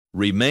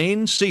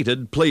Remain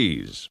seated,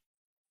 please.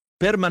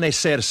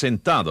 Permanecer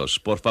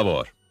sentados, por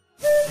favor.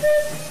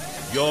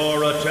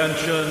 Your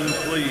attention,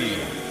 please.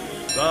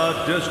 The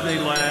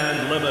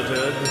Disneyland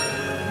Limited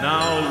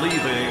now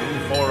leaving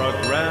for a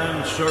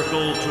grand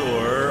circle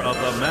tour of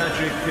the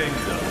Magic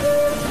Kingdom.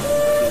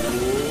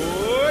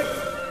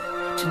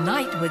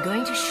 Tonight we're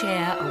going to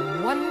share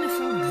a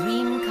wonderful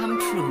dream come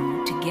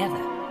true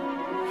together.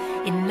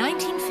 In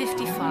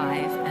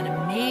 1955, an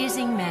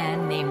amazing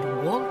man named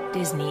Walt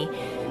Disney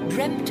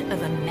dreamt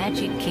of a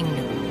magic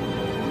kingdom.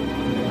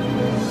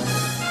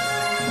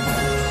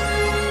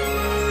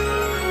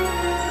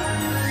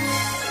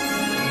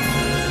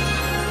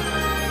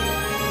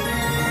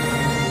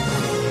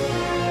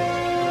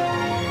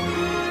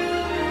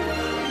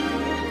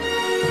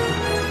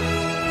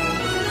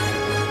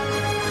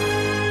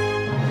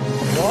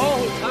 To all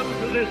who come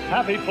to this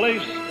happy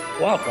place,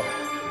 welcome.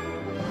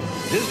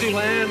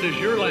 Disneyland is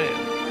your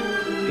land.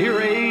 Here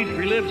age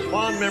relives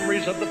fond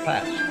memories of the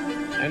past,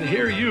 and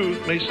here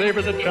youth may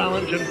savor the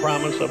challenge and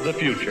promise of the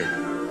future.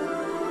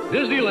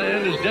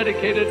 Disneyland is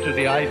dedicated to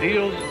the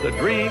ideals, the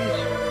dreams,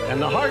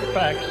 and the hard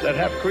facts that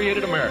have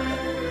created America,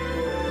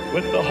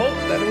 with the hope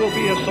that it will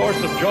be a source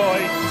of joy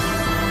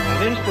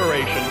and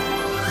inspiration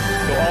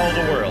to all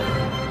the world.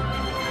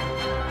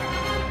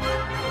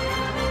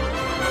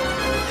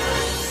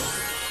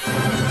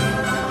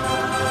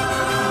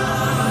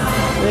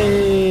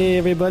 Hey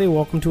everybody,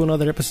 welcome to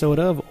another episode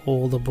of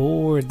All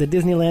Aboard, the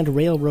Disneyland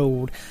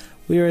Railroad.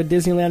 We are a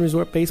Disneyland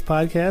Resort-based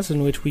podcast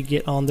in which we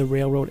get on the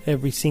railroad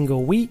every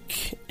single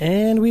week,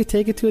 and we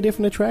take it to a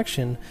different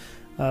attraction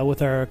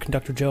with our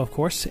conductor Joe, of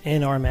course,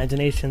 and our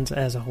imaginations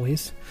as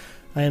always.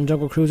 I am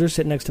Jungle Cruiser,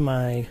 sitting next to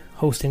my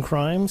host in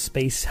crime,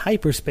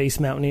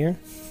 Hyperspace Mountaineer.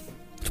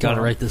 Got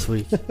it right this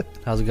week.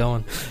 How's it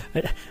going?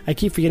 I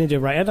keep forgetting to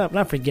write. I'm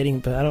not forgetting,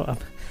 but I don't...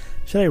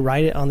 Should I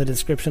write it on the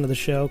description of the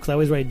show? Because I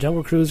always write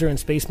Jungle Cruiser and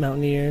Space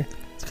Mountaineer.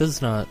 It's because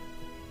it's not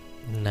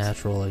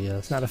natural, I guess.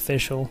 It's not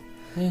official.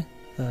 Yeah.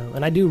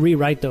 And I do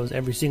rewrite those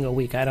every single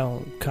week. I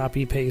don't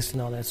copy, paste,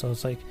 and all that. So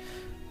it's like,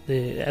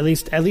 at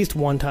least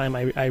one time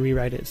I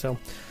rewrite it. So,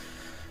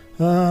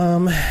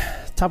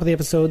 top of the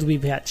episodes,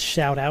 we've got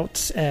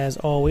shout-outs, as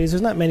always.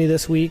 There's not many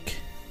this week.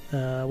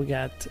 We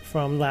got,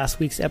 from last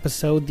week's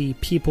episode, the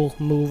People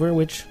Mover,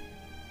 which,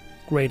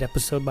 great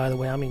episode, by the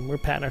way. I mean, we're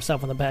patting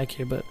ourselves on the back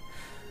here, but...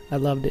 I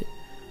loved it.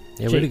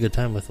 Yeah, we had a good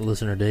time with the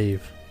listener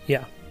Dave.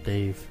 Yeah.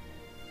 Dave.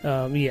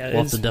 Yeah. We'll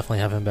have to definitely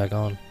have him back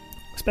on.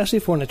 Especially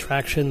for an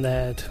attraction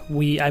that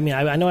I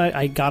know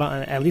I got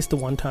on at least the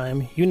one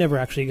time. You never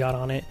actually got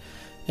on it.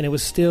 And it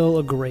was still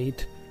a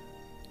great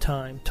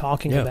time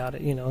talking about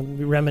it,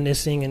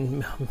 reminiscing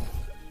and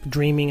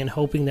dreaming and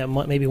hoping that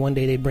maybe one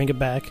day they'd bring it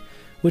back,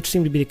 which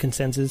seemed to be the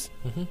consensus.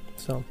 Mm-hmm.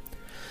 So,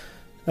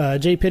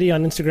 Jay Pitty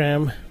on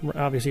Instagram,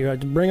 obviously, you're right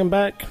to bring them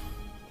back.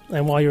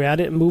 And while you're at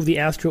it, move the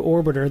Astro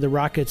Orbiter, the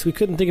rockets. We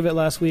couldn't think of it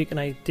last week, and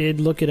I did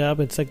look it up.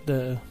 It's like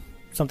the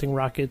something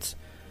rockets,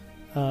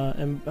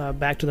 and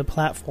back to the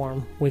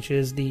platform, which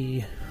is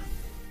the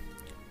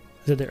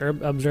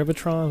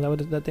Observatron? Is that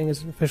what that thing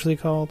is officially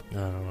called? I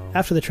don't know.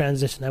 After the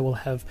transition, I will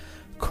have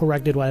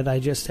corrected what I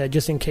just said,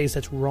 just in case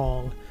that's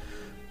wrong.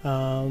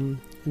 And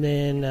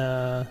then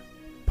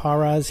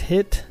Paraz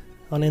Hit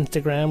on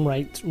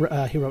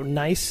Instagram, he wrote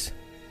nice,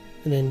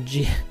 and then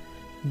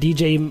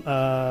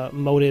DJ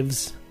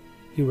Motives.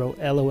 He wrote,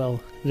 LOL,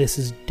 this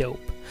is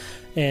dope.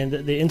 And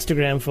the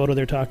Instagram photo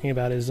they're talking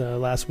about is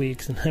last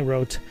week's, and I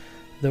wrote,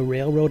 the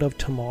Railroad of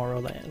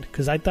Tomorrowland.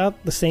 Because I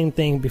thought the same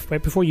thing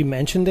right before you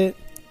mentioned it.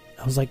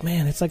 I was like,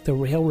 man, it's like the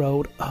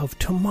Railroad of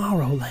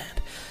Tomorrowland.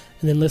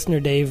 And then listener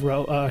Dave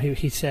wrote,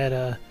 he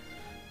said,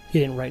 he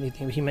didn't write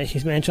anything, but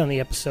he's mentioned on the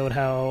episode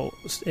how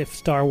if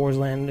Star Wars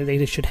Land,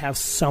 they should have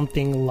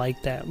something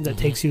like that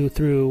takes you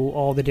through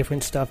all the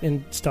different stuff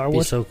in Star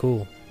Wars. Be so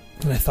cool.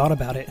 And I thought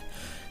about it.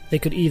 They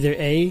could either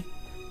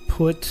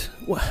put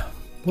what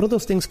are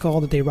those things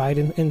called that they ride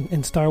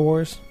in Star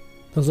Wars?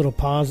 Those little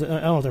pods. I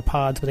don't know if they're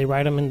pods, but they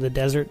ride them in the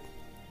desert.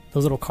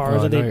 Those little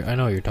cars. I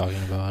know what you're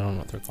talking about. I don't know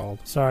what they're called.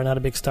 Sorry, not a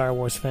big Star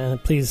Wars fan.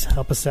 Please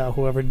help us out.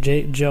 Whoever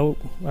Joe,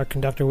 our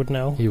conductor, would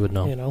know. He would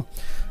know.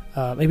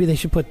 Maybe they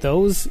should put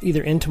those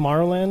either in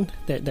Tomorrowland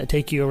that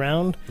take you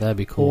around. That'd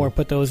be cool. Or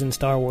put those in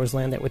Star Wars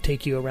Land that would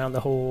take you around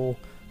the whole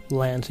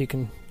land so you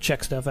can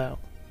check stuff out.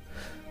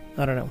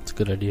 I don't know. It's a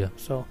good idea.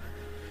 So,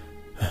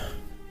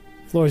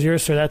 floor is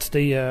yours, sir. That's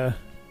the...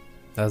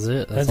 That's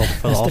it. That's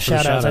the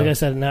shout-outs. Like I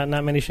said,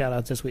 not many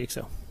shout-outs this week,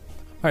 so...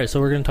 Alright, so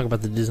we're going to talk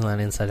about the Disneyland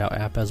Inside Out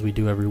app as we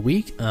do every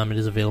week. It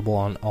is available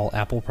on all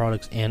Apple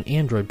products and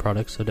Android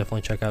products, so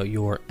definitely check out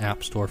your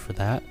app store for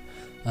that.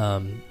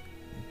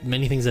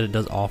 Many things that it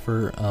does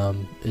offer.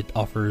 It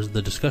offers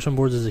the discussion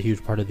boards is a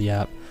huge part of the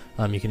app.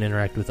 You can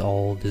interact with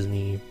all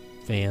Disney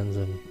fans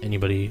and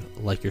anybody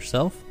like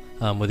yourself.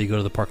 Whether you go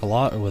to the park a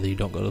lot or whether you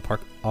don't go to the park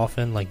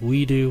often like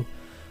we do.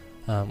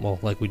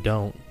 Like we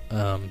don't.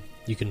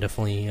 You can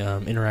definitely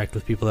interact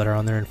with people that are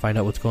on there and find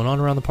out what's going on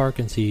around the park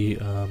and see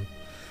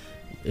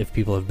if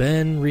people have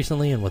been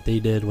recently and what they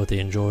did, what they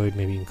enjoyed.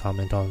 Maybe you can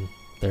comment on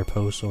their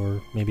posts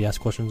or maybe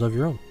ask questions of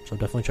your own. So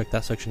definitely check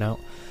that section out.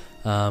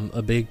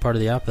 A big part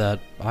of the app that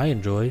I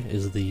enjoy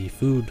is the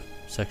food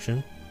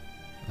section.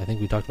 I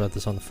think we talked about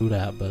this on the food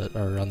app,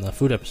 or on the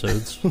food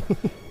episodes.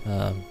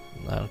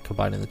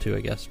 Combining the two, I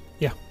guess.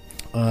 Yeah.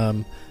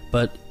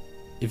 But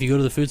if you go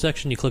to the food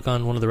section, you click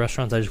on one of the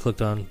restaurants. I just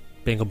clicked on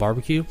Bengal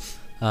Barbecue.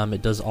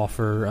 It does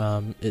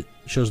offer, it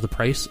shows the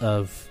price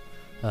of,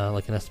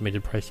 like an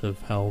estimated price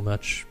of how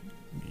much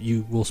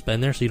you will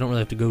spend there. So you don't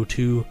really have to go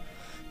to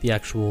the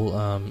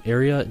actual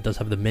area. It does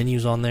have the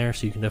menus on there,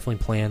 so you can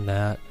definitely plan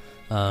that.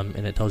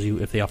 And it tells you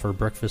if they offer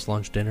breakfast,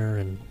 lunch, dinner,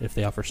 and if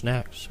they offer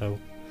snacks. So,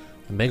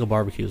 and Bengal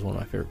Barbecue is one of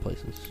my favorite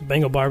places.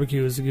 Bengal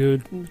Barbecue is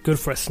good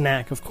for a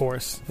snack, of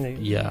course.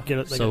 Yeah,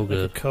 get so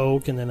good. Like a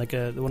Coke and then like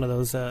one of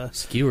those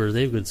skewers.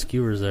 They have good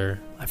skewers there.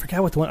 I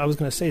forgot what one I was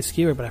going to say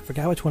skewer, but I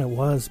forgot which one it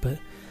was. But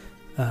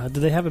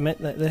do they have it?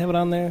 They have it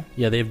on there?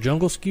 Yeah, they have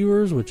jungle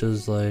skewers, which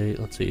is like,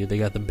 let's see, they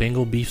got the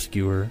Bengal beef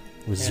skewer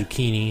with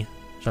zucchini.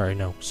 Sorry,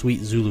 no,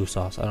 sweet Zulu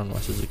sauce. I don't know why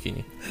I said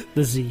zucchini.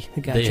 The Z,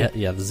 gotcha.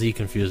 The Z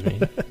confused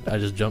me. I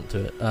just jumped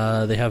to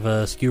it. They have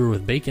a skewer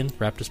with bacon,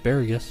 wrapped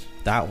asparagus.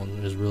 That one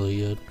is really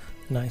good.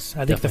 Nice.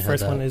 I think the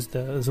first one is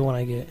the one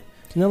I get.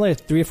 And they're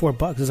like $3 or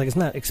 $4. It's like it's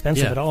not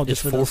expensive at all.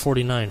 Just it's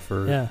 $4.49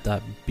 for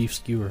that beef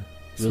skewer.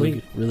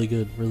 Sweet. Really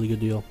good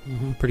deal.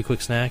 Mm-hmm. Pretty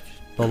quick snack.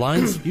 The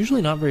line's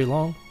usually not very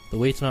long. The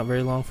wait's not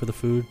very long for the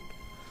food.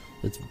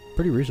 It's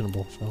pretty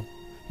reasonable. So,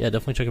 yeah,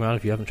 definitely check them out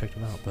if you haven't checked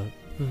them out. But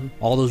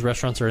all those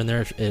restaurants are in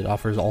there. It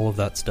offers all of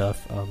that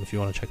stuff. If you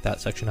want to check that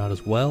section out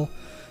as well.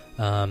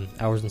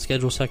 Hours and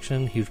schedule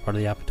section, huge part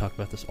of the app. We talk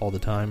about this all the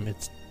time.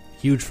 It's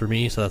huge for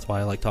me, so that's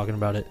why I like talking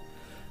about it.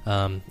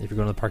 If you're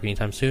going to the park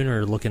anytime soon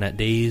or looking at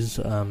days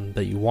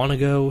that you want to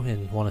go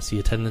and want to see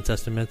attendance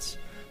estimates,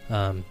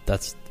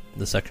 that's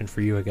the section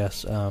for you, I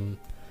guess.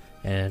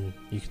 And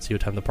you can see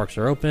what time the parks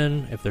are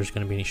open, if there's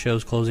going to be any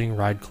shows closing,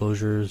 ride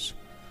closures,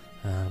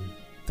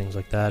 things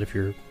like that. If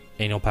your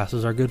annual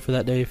passes are good for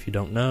that day, if you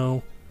don't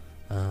know,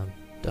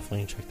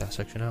 definitely check that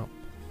section out.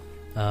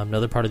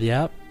 Another part of the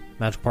app,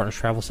 Magical Partners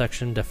Travel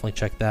section, definitely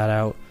check that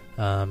out.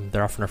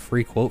 They're offering a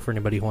free quote for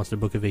anybody who wants to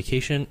book a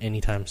vacation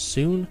anytime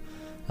soon.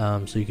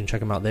 So you can check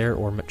them out there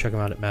or check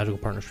them out at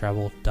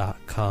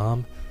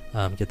magicalpartnerstravel.com.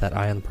 Get that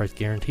eye on the price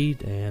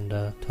guaranteed and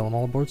tell them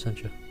All Aboard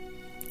sent you.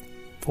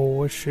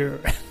 For sure.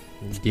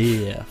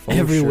 Yeah, for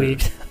every sure.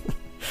 week.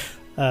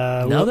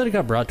 Now that it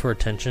got brought to our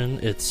attention,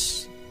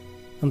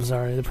 I'm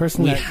sorry. The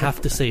person we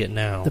have to say it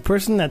now. The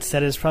person that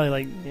said it is probably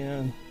like,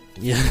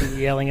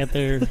 yelling at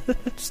their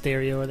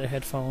stereo or their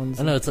headphones.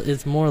 I know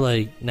it's more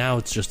like now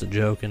it's just a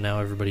joke, and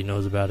now everybody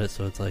knows about it.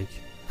 So it's like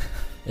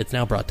it's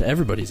now brought to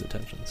everybody's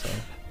attention. So,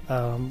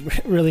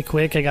 really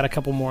quick, I got a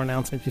couple more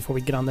announcements before we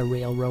get on the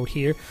railroad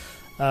here.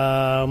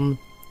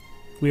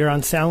 We are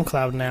on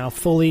SoundCloud now,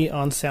 fully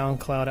on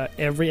SoundCloud.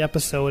 Every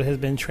episode has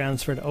been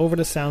transferred over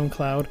to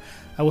SoundCloud.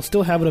 I will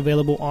still have it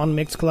available on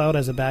Mixcloud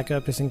as a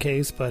backup, just in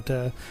case, but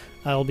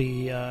I'll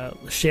be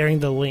sharing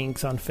the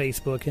links on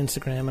Facebook,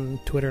 Instagram, and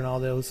Twitter, and all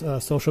those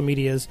social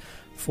medias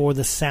for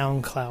the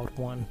SoundCloud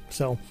one.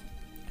 So,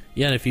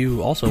 yeah, and if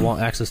you also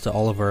want access to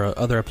all of our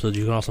other episodes,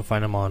 you can also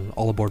find them on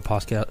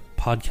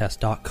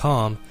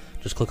allaboardpodcast.com.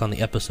 Just click on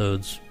the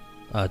episodes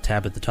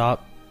tab at the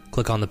top,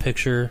 click on the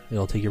picture,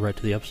 it'll take you right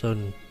to the episode,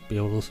 and be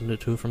able to listen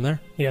to it from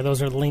there. Yeah,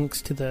 those are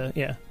links to the...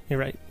 Yeah, you're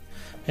right.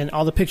 And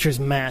all the pictures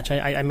match.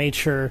 I made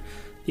sure...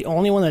 The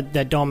only one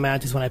that don't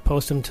match is when I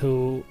post them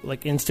to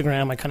like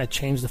Instagram. I kind of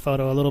change the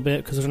photo a little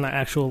bit because those are not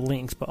actual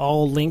links, but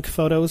all link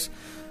photos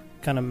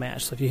kind of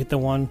match. So if you hit the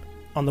one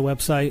on the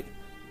website,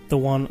 the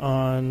one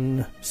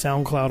on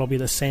SoundCloud will be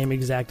the same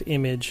exact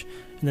image,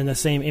 and then the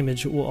same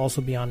image will also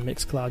be on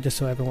Mixcloud, just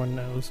so everyone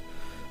knows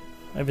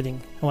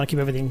everything. I want to keep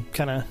everything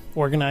kind of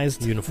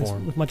organized,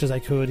 uniform, as much as I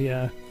could.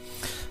 Yeah.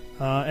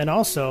 And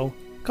also,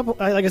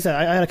 like I said,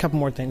 I had a couple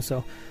more things.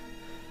 So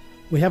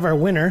we have our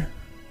winner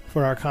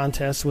for our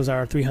contest was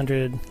our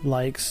 300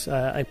 likes.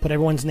 I put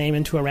everyone's name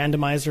into a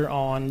randomizer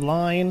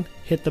online,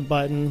 hit the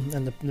button,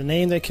 and the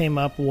name that came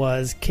up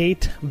was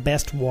Kate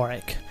Best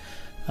Warwick.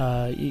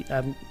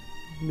 We'll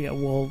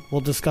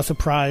discuss a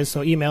prize,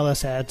 so email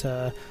us at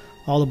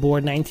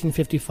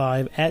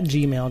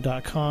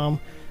allaboard1955@gmail.com.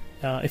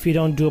 If you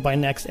don't do it by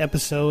next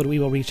episode, we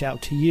will reach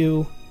out to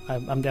you.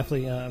 I'm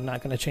definitely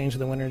not going to change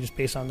the winner just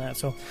based on that.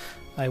 So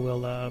I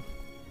will.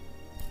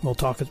 We'll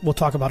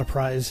talk about a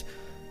prize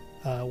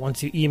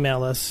once you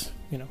email us.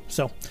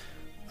 So.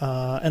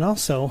 And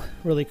also,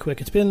 really quick,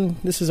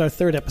 this is our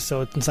third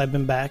episode since I've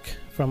been back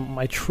from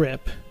my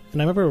trip.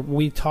 And I remember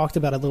we talked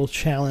about a little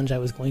challenge I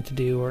was going to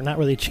do, or not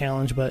really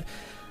challenge, but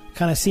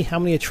kind of see how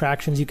many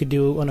attractions you could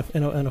do on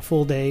a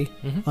full day,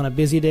 on a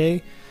busy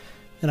day.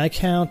 And I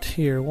count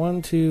here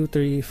 1, 2,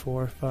 3,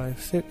 4,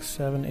 5, 6,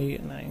 7,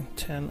 8, 9,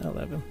 10,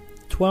 11,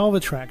 12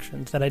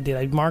 attractions that I did.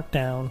 I marked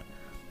down.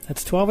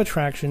 That's 12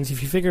 attractions.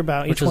 If you figure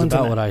about each one's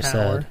about an what I hour,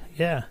 said.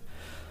 Yeah.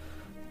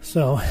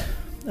 So,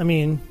 I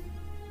mean,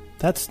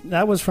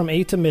 that was from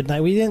 8 to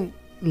midnight. We didn't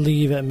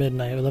leave at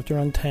midnight. We left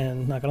around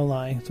 10, not going to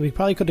lie. So we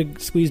probably could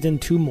have squeezed in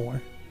 2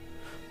 more.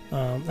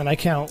 And I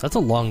count. That's a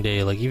long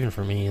day, like, even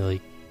for me.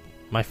 Like,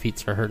 my feet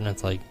start hurting.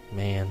 It's like,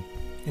 man.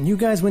 And you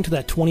guys went to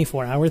that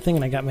 24-hour thing,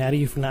 and I got mad at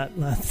you for not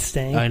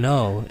staying. I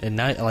know,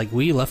 and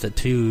we left at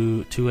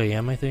 2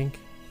 a.m. I think.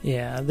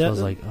 Yeah, so I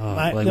was like,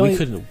 we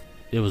couldn't.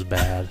 It was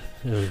bad.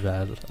 It was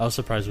bad. I was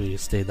surprised we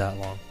stayed that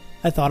long.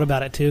 I thought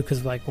about it too,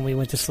 because like when we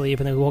went to sleep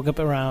and then we woke up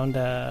around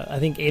I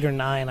think 8 or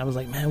 9, I was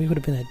like, man, we would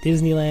have been at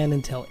Disneyland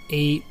until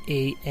 8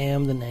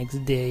 a.m. the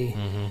next day.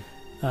 Mm-hmm.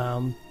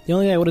 The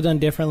only thing I would have done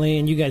differently,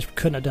 and you guys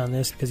couldn't have done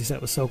this because you said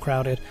it was so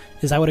crowded,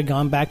 is I would have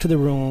gone back to the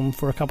room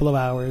for a couple of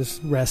hours,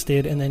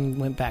 rested, and then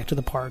went back to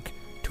the park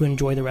to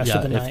enjoy the rest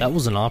of the night. If that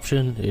was an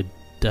option, it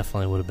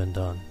definitely would have been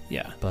done.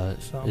 Yeah. But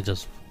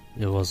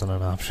it wasn't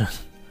an option.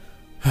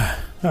 All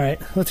right,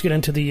 let's get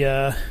into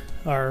the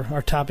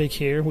our topic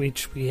here,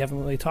 which we haven't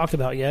really talked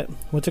about yet.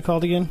 What's it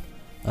called again?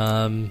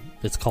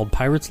 It's called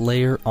Pirate's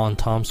Lair on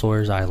Tom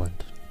Sawyer's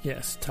Island.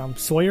 Yes, Tom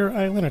Sawyer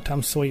Island or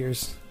Tom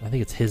Sawyer's? I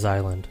think it's his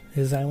island.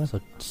 His island? So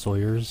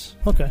Sawyer's.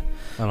 Okay.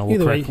 I don't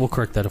know. We'll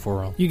correct that if we're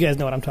wrong. You guys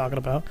know what I'm talking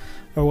about,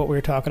 or what we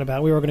were talking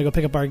about. We were going to go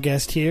pick up our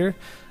guest here.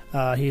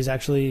 He's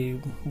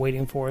actually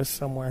waiting for us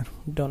somewhere.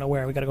 Don't know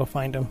where. We got to go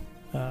find him.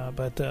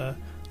 But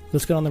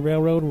let's get on the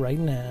railroad right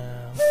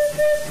now.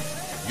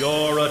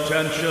 Your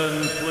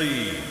attention,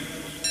 please.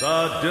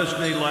 The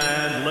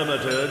Disneyland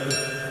Limited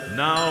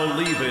now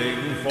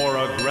leaving for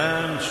a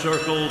grand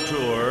circle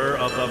tour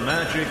of the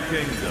Magic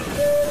Kingdom.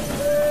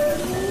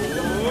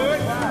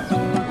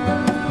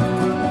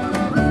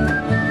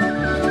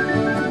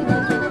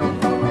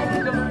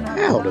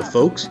 Howdy,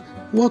 folks.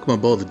 Welcome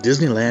aboard the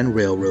Disneyland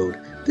Railroad.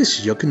 This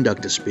is your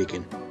conductor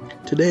speaking.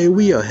 Today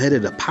we are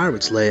headed to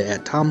Pirate's Lair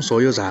at Tom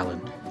Sawyer's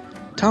Island.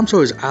 Tom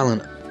Sawyer's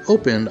Island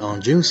opened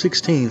on June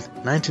 16,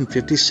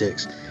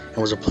 1956, and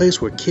was a place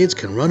where kids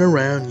can run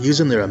around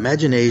using their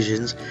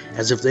imaginations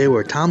as if they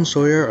were Tom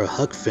Sawyer or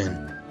Huck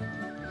Finn.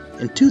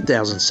 In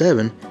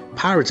 2007,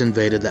 pirates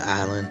invaded the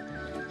island,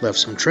 left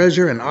some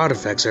treasure and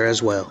artifacts there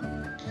as well.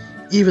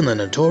 Even the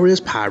notorious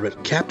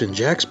pirate Captain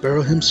Jack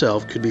Sparrow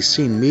himself could be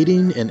seen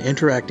meeting and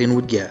interacting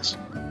with guests.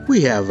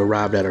 We have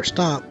arrived at our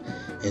stop.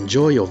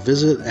 Enjoy your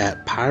visit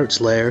at Pirate's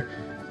Lair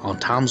on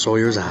Tom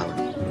Sawyer's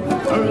Island.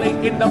 Early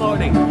in the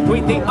morning,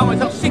 between the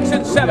hours of 6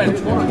 and 7,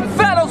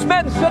 fellows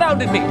men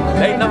surrounded me.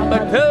 They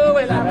numbered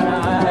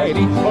 211.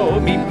 Each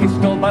hold me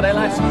pistol, but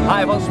alas,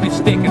 I was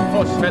mistaken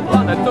for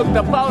Svetlana. Took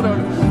the powder,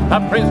 a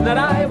prisoner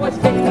I was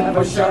taken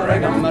for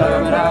sharing a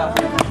murder.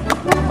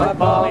 But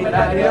Bobby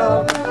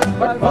Daddy-O,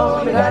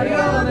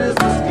 there's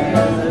whiskey in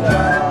the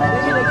jar.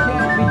 Maybe they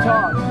can't be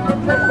taught.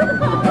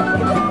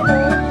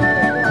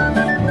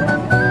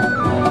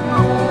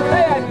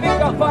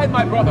 Find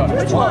my brother.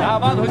 Which one? The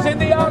one who's in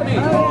the army.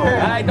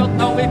 I don't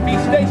know if he's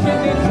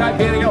stationed in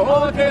Siberia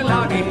or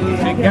Killarney.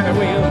 Together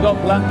we'll go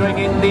plundering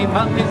in the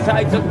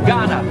mountainsides of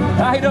Ghana.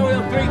 I know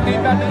he'll treat me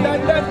better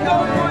than that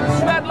no good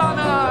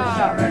Svetlana.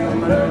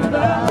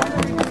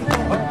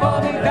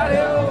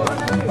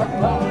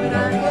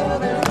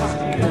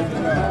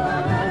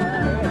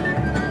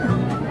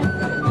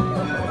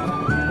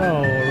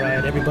 All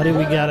right, everybody,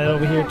 we got it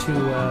over here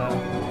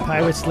to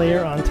Pirate's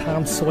Lair on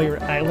Tom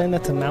Sawyer Island.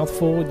 That's a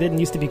mouthful. It didn't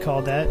used to be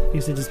called that. It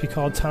used to just be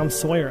called Tom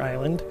Sawyer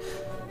Island.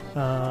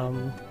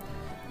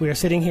 We are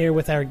sitting here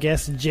with our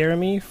guest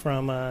Jeremy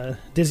from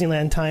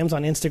Disneyland Times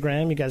on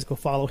Instagram. You guys go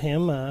follow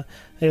him. Hey,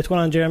 what's going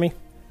on, Jeremy?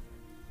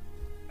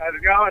 How's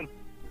it going?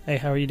 Hey,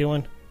 how are you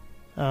doing?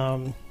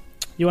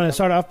 You want to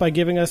start off by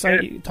giving us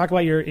talk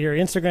about your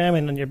Instagram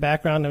and your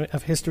background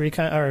of history,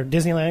 or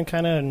Disneyland,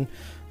 kind of, and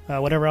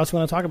whatever else you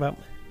want to talk about.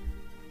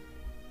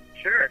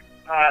 Sure.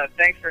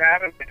 Thanks for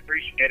having me.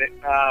 Appreciate it.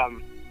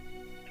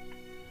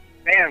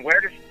 Man,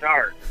 where to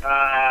start?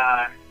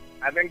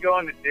 I've been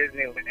going to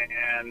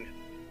Disneyland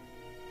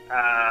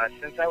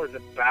since I was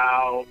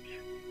about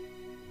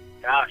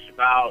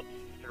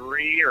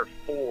 3 or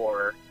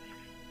 4.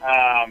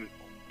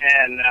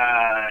 And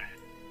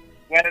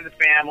went as a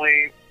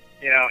family.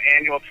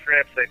 Annual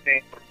trips, I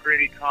think, were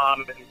pretty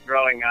common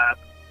growing up.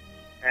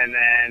 And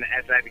then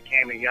as I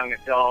became a young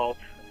adult,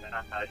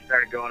 I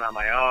started going on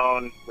my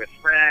own with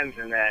friends,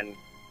 and then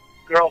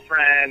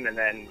girlfriend, and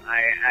then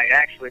I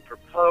actually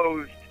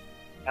proposed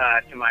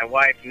to my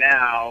wife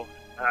now,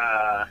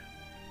 about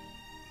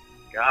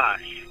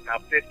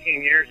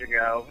 15 years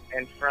ago,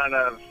 in front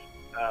of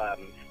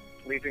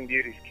Sleeping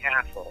Beauty's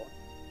castle,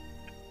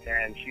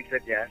 and she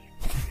said yes.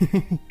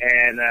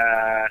 And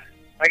I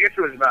guess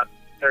it was about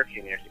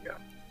 13 years ago.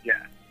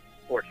 Yeah,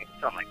 14,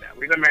 something like that.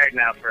 We've been married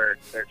now for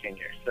 13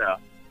 years, so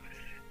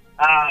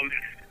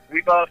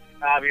we both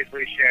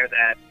obviously share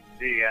the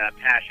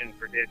passion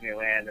for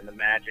Disneyland and the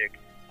magic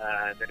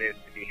that is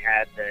to be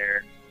had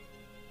there.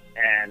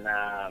 And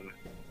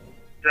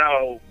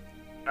so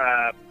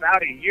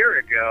about a year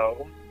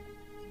ago,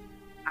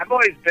 I've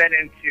always been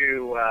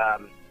into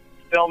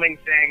filming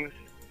things,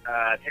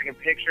 taking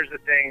pictures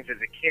of things. As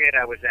a kid,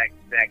 I was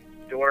that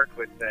dork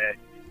with the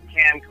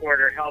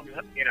camcorder,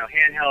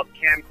 handheld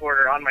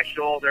camcorder on my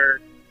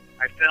shoulder.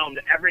 I filmed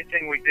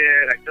everything we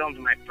did. I filmed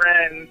my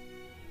friends.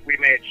 We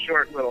made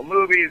short little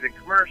movies and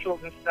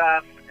commercials and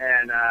stuff,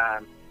 and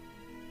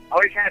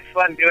always had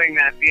fun doing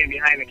that, being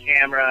behind the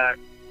camera,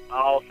 I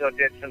also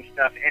did some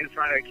stuff in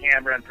front of the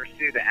camera and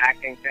pursued the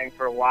acting thing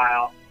for a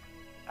while.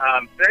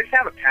 But I just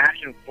have a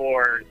passion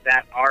for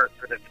that art,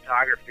 for the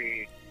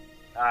photography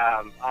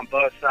on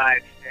both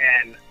sides.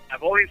 And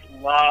I've always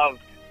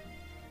loved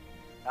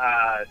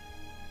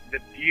the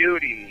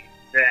beauty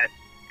that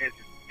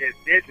is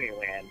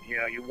Disneyland. You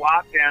know, you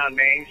walk down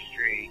Main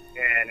Street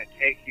and it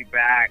takes you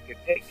back. It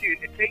takes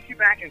you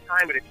back in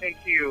time, but it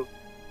takes you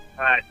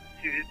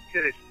to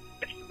this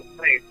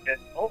place that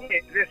only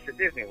exists at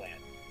Disneyland.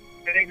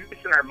 It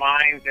exists in our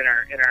minds, in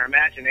our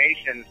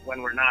imaginations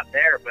when we're not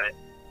there. But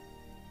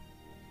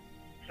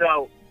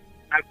so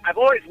I've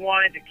always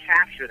wanted to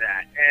capture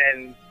that,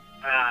 and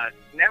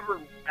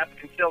never up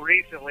until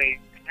recently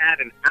had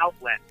an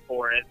outlet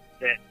for it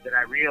that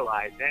I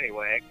realized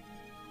anyway.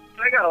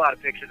 So I got a lot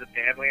of pictures of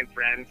family and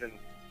friends and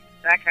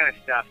that kind of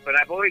stuff. But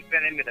I've always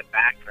been into the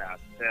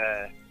background,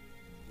 the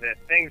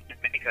things that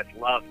make us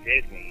love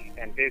Disney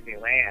and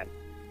Disneyland.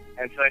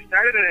 And so I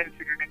started an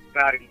Instagram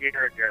about a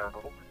year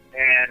ago,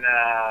 and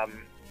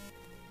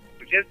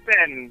we've just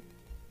been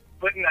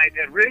putting. I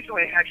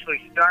originally actually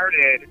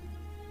started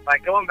by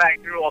going back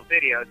through old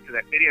videos because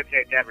I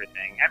videotaped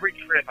everything. Every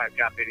trip I've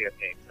got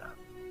videotapes of.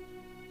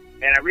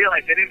 And I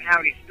realized I didn't have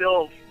any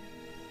stills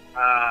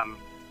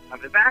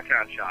of the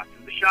background shots,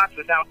 of the shots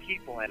without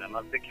people in them,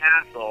 of the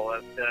castle,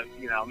 of the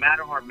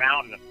Matterhorn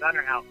Mountain, of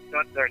Thunder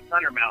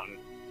Mountain,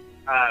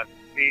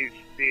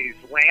 these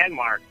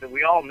landmarks that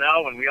we all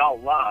know and we all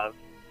love.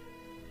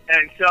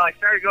 And so I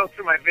started going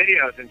through my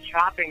videos and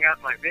chopping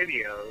up my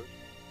videos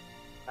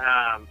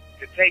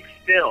to take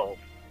stills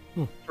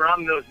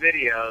from those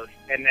videos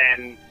and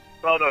then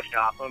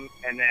Photoshop them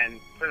and then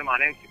put them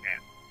on Instagram.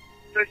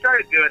 So I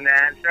started doing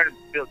that and started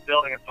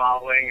building a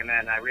following, and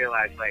then I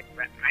realized, like,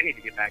 I need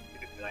to get back to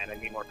Disneyland. I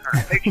need more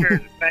current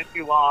pictures. It's been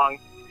too long.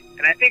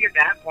 And I think at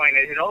that point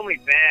it had only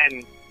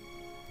been,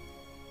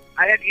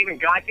 I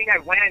think I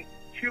went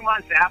 2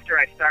 months after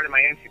I started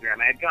my Instagram.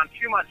 I had gone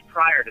 2 months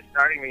prior to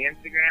starting the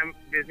Instagram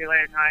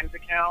Disneyland Times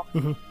account,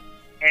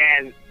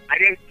 and I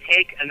didn't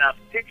take enough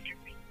pictures.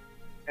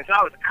 And so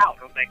I was out.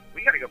 I was like,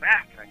 we got to go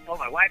back. And I told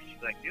my wife,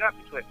 she's like, you don't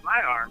have to twist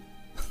my arm.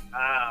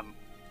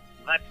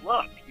 Let's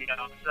look,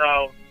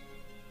 So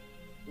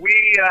we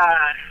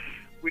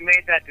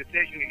made that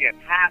decision to get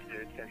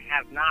passes and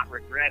have not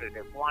regretted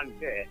it one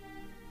bit.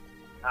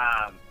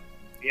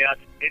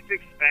 It's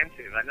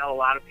expensive. I know a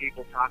lot of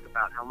people talk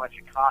about how much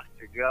it costs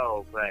to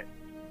go, but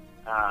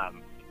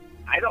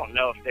I don't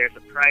know if there's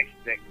a price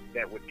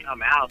that would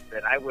come out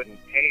that I wouldn't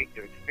pay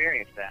to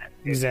experience that.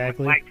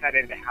 Exactly. It might cut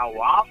into how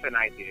often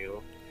I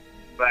do,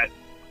 but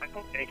I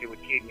don't think it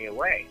would keep me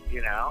away,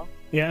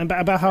 Yeah, and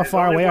about how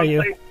far away are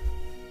you?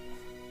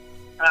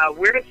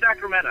 We're in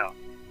Sacramento.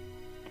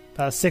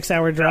 About a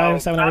 6-hour drive,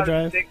 7-hour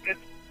drive?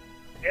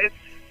 It's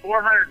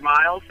 400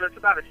 miles, so it's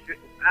about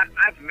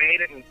I've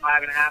made it in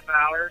 5.5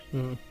 hours.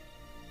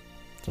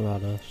 It's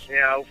about us.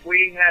 If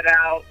we head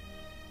out,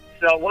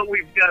 so what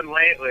we've done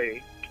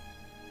lately,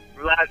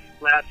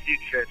 last few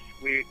trips,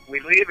 we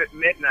leave at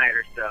midnight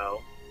or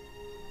so.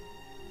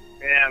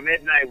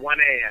 Midnight, 1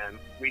 a.m.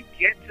 We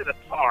get to the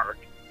park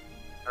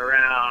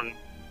around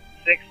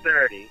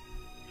 6:30.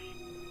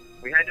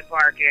 We head to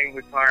parking,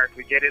 we park,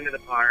 we get into the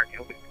park,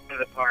 and we go to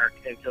the park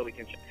until we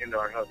can check into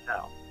our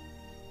hotel.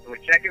 And we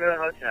check into the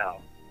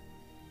hotel,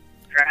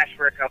 crash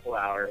for a couple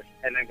hours,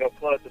 and then go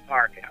close the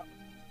park out.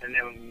 And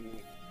then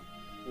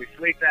we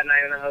sleep that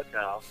night in the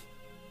hotel,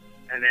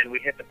 and then we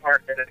hit the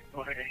park the next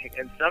morning.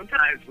 And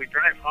sometimes we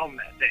drive home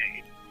that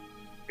day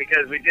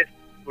because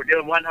we're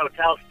doing one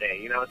hotel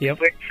stay. It's a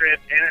quick trip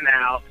in and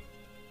out.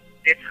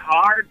 It's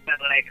hard, but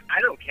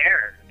I don't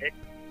care.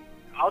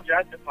 I'll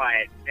justify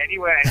it any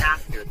way I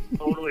have to. It's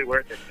totally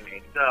worth it to me.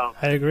 So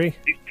I agree.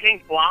 These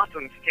pink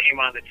blossoms came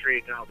on the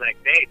trees, and I was like,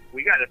 Dave,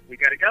 we gotta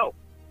go.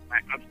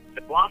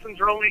 The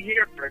blossoms are only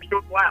here for a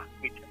short while.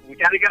 We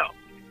gotta go.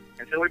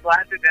 And so we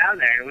blasted down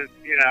there. It was,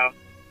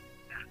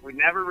 we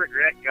never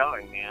regret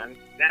going, man.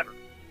 Never.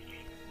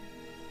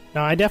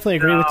 No, I definitely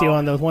agree with you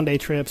on those one-day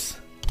trips.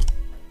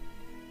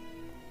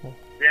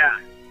 Yeah.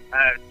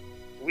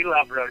 We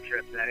love road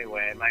trips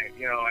anyway.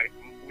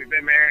 We've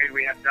been married.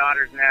 We have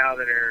daughters now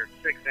that are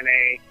 6 and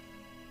 8.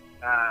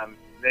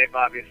 They've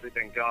obviously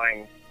been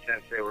going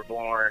since they were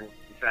born.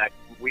 In fact,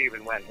 we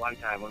even went one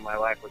time when my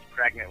wife was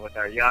pregnant with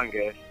our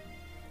youngest.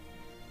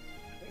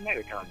 We might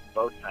have gone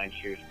both times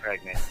she was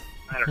pregnant.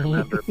 I don't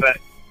remember. But,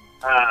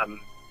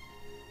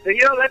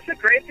 that's the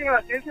great thing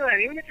about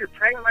Disneyland. Even if you're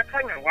pregnant, my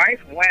pregnant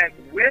wife went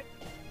with,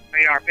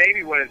 our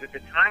baby was, at the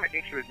time, I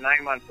think she was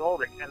 9 months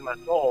old or 10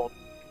 months old.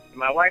 And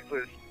my wife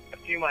was a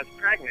few months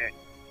pregnant.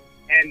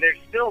 And there's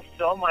still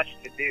so much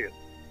to do.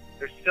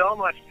 There's so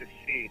much to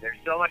see. There's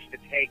so much to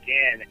take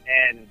in.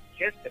 And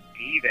just to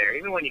be there,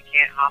 even when you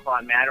can't hop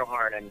on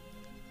Matterhorn and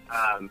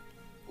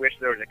wish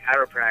there was a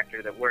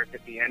chiropractor that worked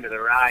at the end of the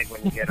ride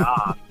when you get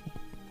off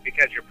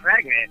because you're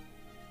pregnant,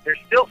 there's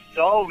still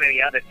so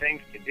many other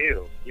things to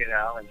do,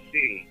 and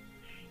see.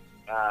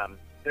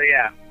 So,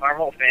 yeah, our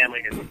whole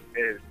family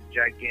is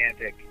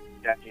gigantic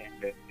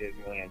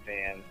Disneyland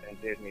fans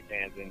and Disney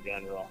fans in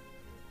general.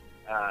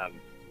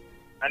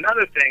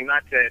 another thing,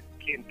 not to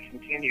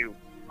continue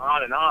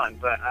on and on,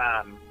 but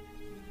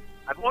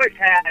I've always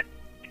had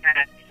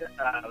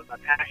a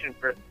passion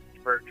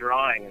for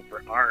drawing and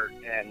for art,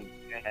 and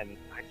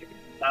I just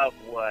love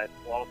what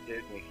Walt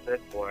Disney stood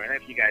for. And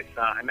if you guys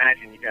saw, I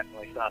imagine you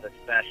definitely saw the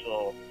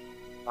special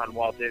on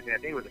Walt Disney. I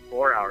think it was a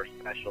 4-hour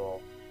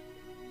special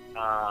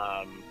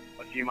a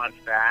few months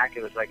back.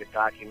 It was like a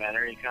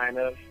documentary kind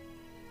of.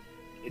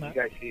 Did you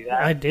guys see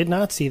that? I did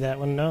not see that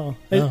one, no.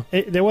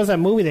 There was that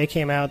movie that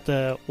came out,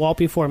 Walt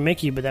Before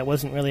Mickey, but that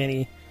wasn't really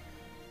any...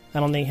 I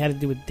don't think it had to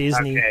do with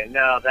Disney. Okay,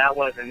 no, that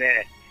wasn't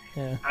it.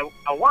 Yeah.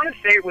 I want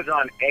to say it was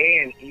on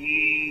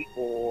A&E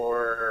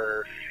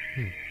or...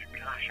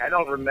 Gosh, I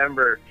don't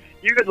remember.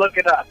 You could look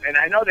it up, and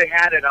I know they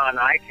had it on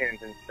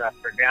iTunes and stuff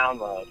for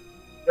download.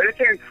 But it's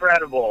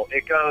incredible.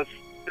 It goes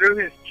through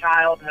his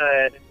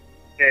childhood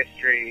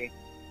history,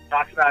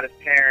 talks about his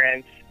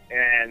parents,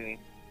 and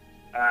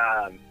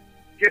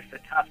just the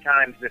tough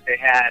times that they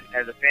had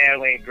as a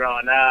family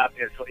growing up.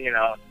 It's, you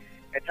know,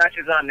 it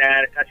touches on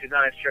that. It touches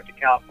on his trip to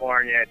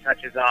California. It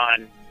touches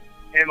on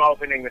him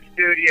opening the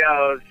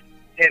studios,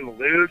 him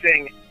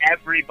losing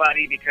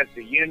everybody because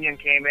the union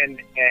came in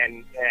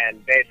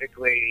and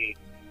basically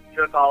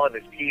took all of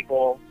his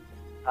people,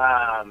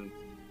 and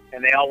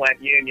they all went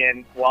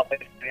union. Walt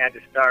Disney had to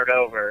start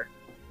over,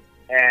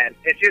 and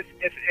it's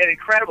an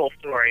incredible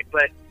story.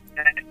 But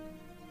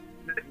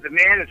the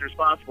man is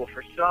responsible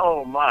for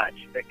so much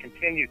that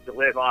continues to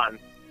live on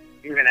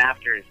even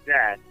after his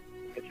death.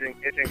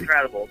 It's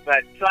incredible.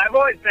 But so I've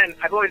always been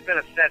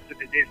obsessed with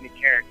the Disney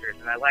characters,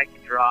 and I like to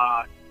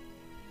draw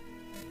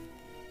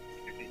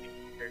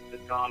the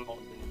Donald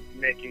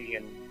and Mickey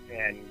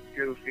and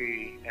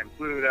Goofy and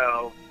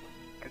Pluto.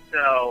 And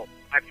so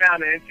I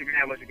found that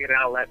Instagram was a good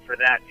outlet for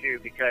that too,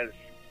 because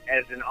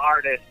as an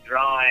artist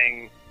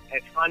drawing,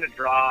 it's fun to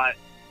draw.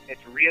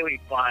 It's really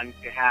fun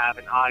to have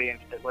an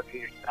audience that looks at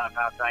your stuff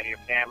outside of your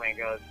family and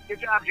goes,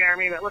 "Good job,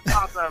 Jeremy. That looks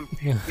awesome.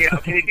 You know,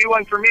 can you do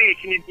one for me?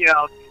 Can you,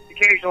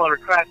 occasional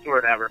request or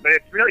whatever." But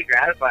it's really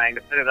gratifying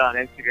to put it on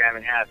Instagram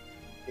and have,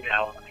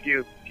 a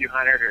few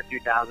hundred or a few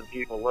thousand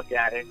people look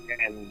at it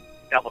and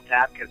double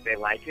tap because they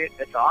like it.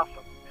 It's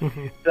awesome.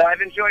 Mm-hmm. So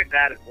I've enjoyed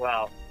that as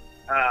well.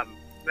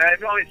 But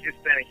I've always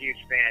just been a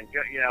huge fan.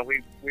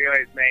 We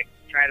always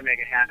try to make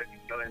it happen to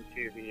go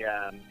into the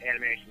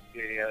animation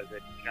studios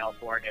at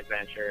California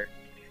Adventure,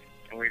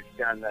 and we've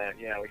done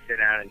we sit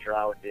down and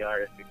draw with the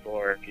artist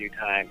before a few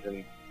times,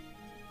 and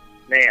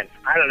man,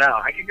 I don't know,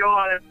 I could go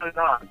on and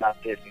on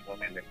about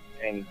Disneyland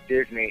and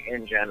Disney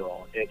in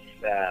general. It's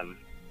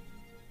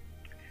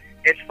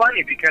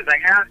funny because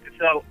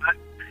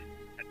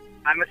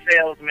I'm a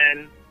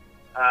salesman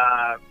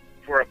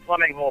for a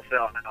plumbing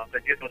wholesale house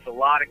that deals with a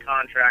lot of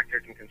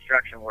contractors and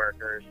construction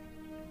workers.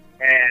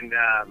 And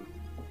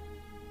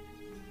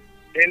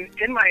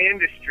in my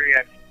industry,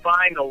 I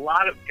find a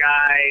lot of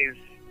guys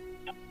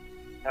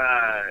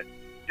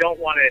don't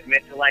want to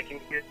admit to liking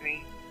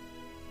Disney.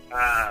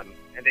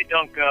 And they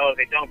don't go,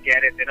 they don't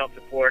get it, they don't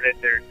support it,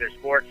 they're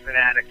sports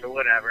fanatics or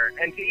whatever.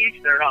 And to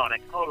each their own, I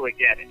totally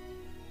get it.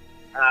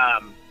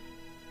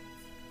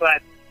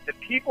 But the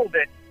people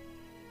that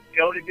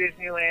go to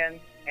Disneyland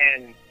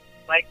and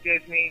like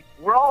Disney,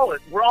 we're all the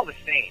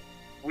same.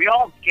 We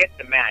all get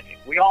the magic.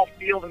 We all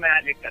feel the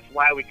magic. That's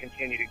why we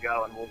continue to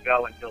go, and we'll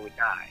go until we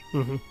die.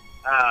 Mm-hmm.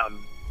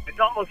 It's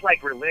almost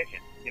like religion,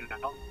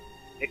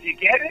 If you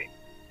get it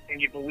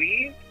and you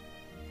believe,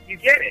 you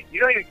get it. You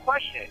don't even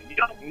question it. You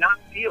don't not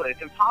feel it.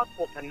 It's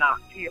impossible to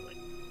not feel it.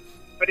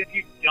 But if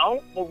you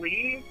don't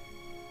believe,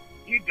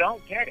 you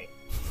don't get it.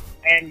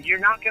 And you're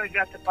not going to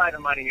justify the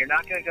money. You're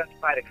not going to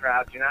justify the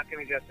crowds. You're not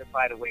going to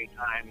justify the wait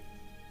times,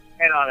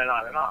 and on and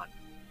on and on.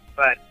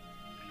 But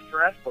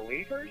for us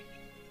believers,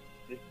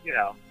 it's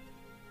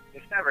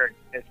never,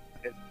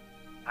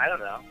 I don't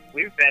know.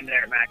 We've been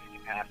there at max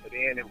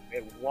capacity, and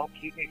it won't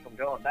keep me from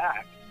going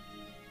back.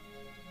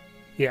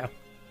 Yeah.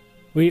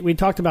 We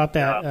talked about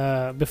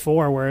that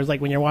before, where it's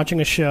like when you're watching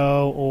a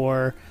show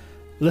or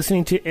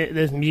listening to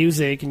this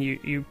music and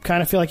you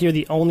kind of feel like you're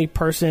the only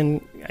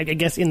person, I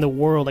guess, in the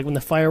world. Like when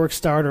the fireworks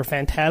start or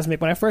Fantasmic.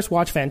 When I first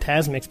watched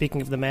Fantasmic,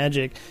 speaking of the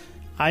magic,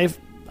 I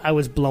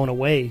was blown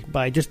away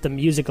by just the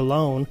music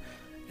alone.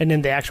 And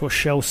then the actual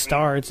show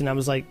starts, and I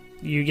was like,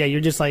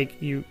 you're just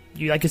like, you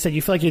like I said,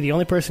 you feel like you're the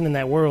only person in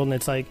that world, and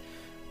it's like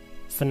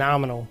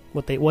phenomenal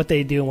what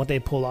they do and what they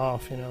pull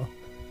off,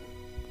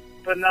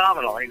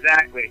 Phenomenal,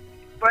 exactly.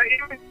 But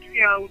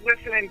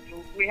listening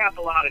to, we have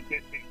a lot of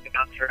Disney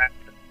soundtracks,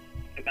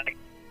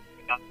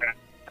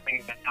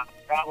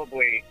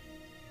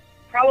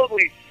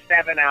 probably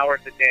 7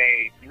 hours a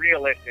day,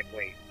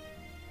 realistically.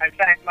 In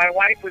fact, my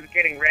wife was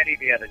getting ready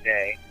the other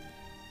day,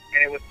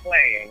 and it was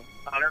playing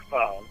on her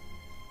phone.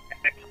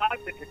 I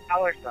paused it to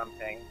tell her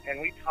something,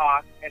 and we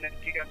talked, and then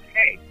she goes,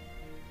 "Hey,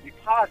 you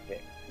paused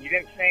it. You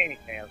didn't say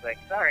anything." I was like,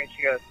 "Sorry." And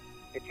she goes,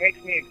 "It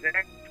takes me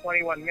exactly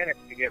 21 minutes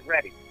to get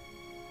ready.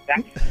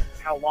 That's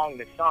how long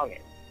this song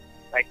is.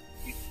 Like,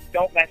 you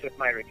don't mess with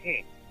my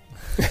routine."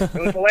 It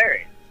was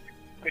hilarious.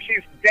 But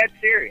she's dead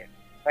serious.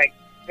 Like,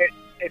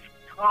 it's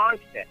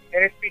constant.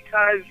 And it's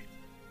because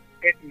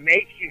it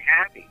makes you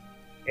happy.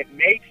 It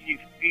makes you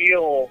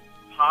feel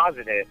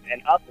positive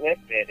and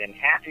uplifted and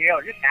happy,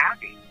 just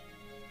happy.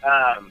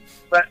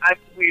 But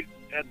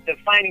the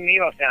Finding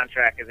Nemo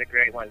soundtrack is a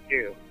great one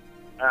too.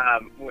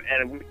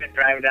 And we've been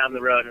driving down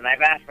the road, and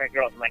I've asked my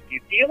girls, I'm like, do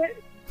you feel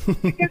it?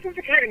 This is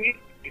the kind of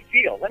music you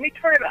feel. Let me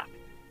turn it up.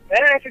 I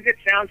don't know if it's a good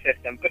sound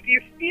system, but do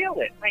you feel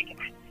it? Like,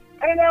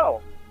 I don't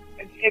know.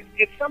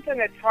 It's something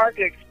that's hard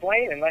to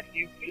explain unless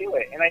you feel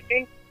it. And I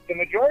think the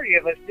majority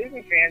of us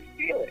Disney fans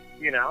feel it,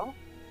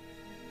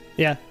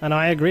 Yeah, I know,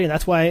 I agree.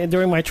 That's why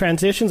during my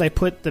transitions I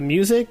put the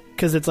music,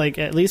 because it's like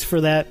at least for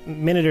that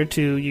minute or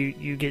two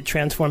you get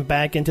transformed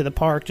back into the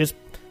park just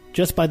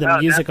by the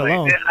music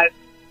definitely. alone.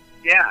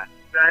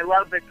 I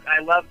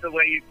love the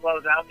way you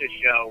close out this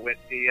show with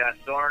the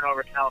Soaring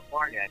Over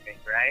California, I think,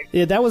 right?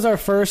 Yeah, that was our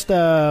first,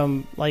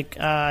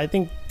 I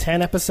think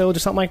 10 episodes or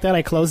something like that.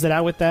 I closed it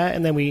out with that,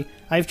 and then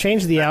I've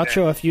changed the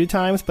outro a few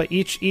times, but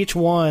each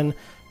one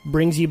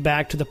brings you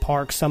back to the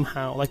park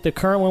somehow. Like the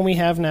current one we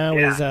have now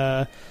is,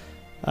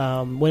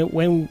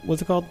 when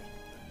what's it called?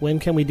 When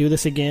Can We Do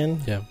This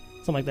Again? Yeah.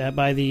 Something like that,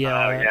 by the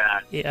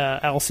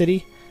Owl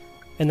City.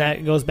 And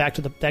that goes back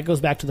to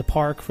the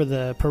park for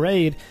the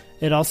parade.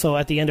 It also,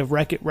 at the end of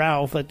Wreck-It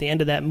Ralph, at the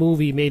end of that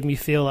movie, made me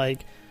feel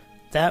like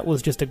that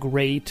was just a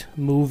great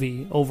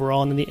movie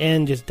overall, and in the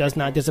end just does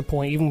not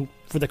disappoint, even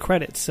for the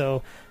credits.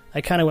 So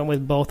I kind of went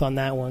with both on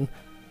that one.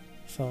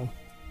 So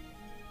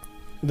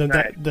I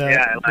like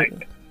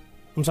it.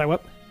 I'm sorry,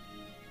 what?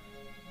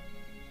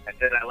 I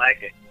said I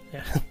like it.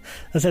 Yeah,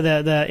 I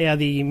said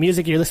the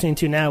music you're listening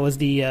to now is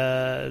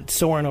the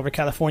Soaring Over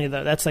California.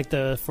 That's like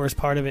the first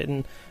part of it,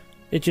 and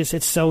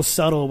it's so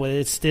subtle, but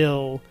it's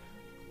still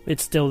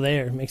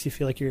there. It makes you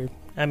feel like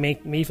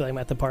make me feel like I'm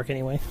at the park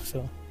anyway.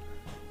 So.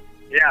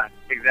 Yeah,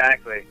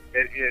 exactly.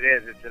 It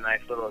is. It's a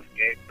nice little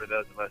escape for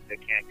those of us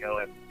that can't go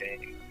every day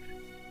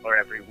or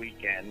every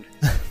weekend.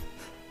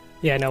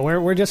 Yeah, no,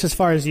 we're just as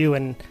far as you,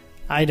 and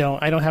I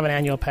don't have an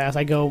annual pass.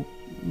 I go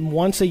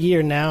once a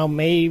year now,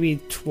 maybe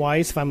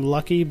twice if I'm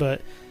lucky,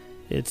 but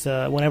it's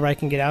whenever I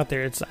can get out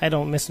there. I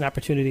don't miss an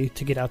opportunity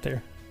to get out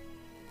there.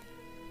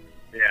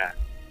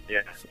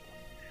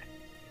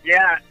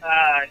 Yeah,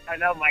 I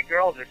know my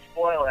girls are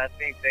spoiled. I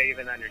think they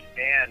even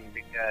understand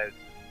because,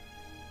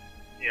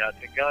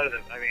 to go to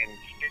I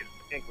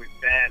think we've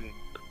been,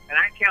 and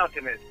I count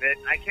them as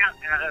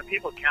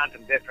people count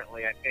them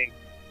differently. I think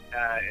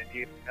if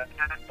you're a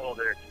pass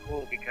holder, it's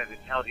cool because it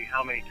tells you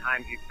how many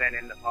times you've been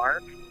in the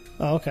park.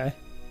 Oh, okay.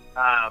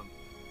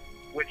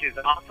 Which is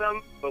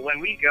awesome, but when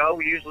we go,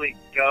 we usually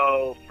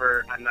go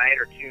for a night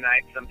or 2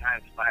 nights,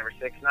 sometimes 5 or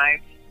 6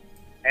 nights,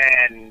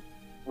 and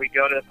we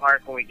go to the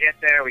park when we get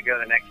there, we go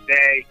the next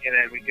day, and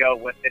then we go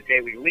the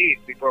day we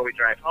leave before we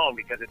drive home,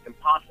 because it's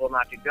impossible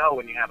not to go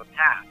when you have a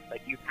pass.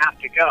 Like, you have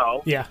to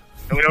go. Yeah.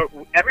 And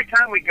every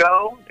time we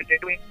go, the day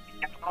we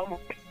get home,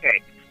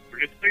 okay, we're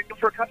just going to go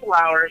for a couple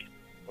hours,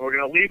 and we're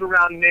going to leave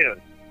around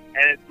noon.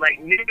 And it's like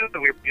noon,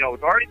 and we've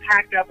already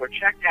packed up, we're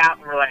checked out,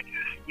 and we're like,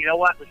 you know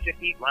what, let's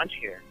just eat lunch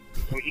here.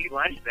 And we eat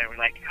lunch there, we're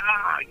like,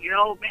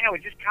 man, we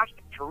just caught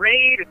the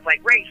parade. It's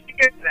like, great, stick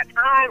it to that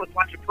time, let's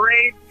watch the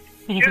parade.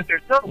 Dude,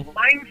 there's no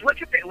lines.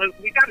 Look at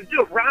it. We got to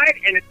do a ride,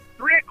 and it's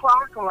 3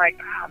 o'clock. I'm like,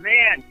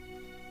 man.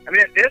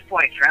 At this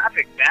point,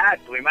 traffic's bad,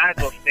 so we might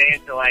as well stay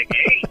until like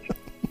 8.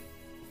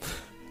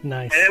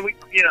 Nice. And then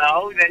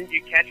then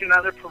you catch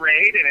another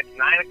parade, and it's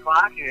 9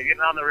 o'clock, and you're getting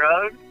on the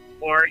road,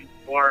 or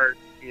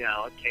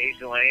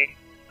occasionally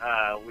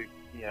we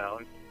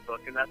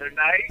book another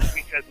night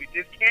because we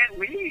just can't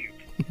leave.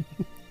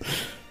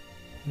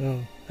 Oh,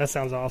 that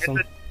sounds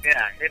awesome.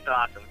 It's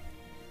awesome.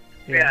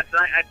 Yeah, so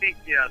I think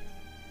they're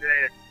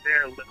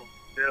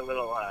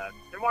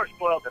more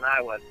spoiled than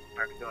I was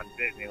going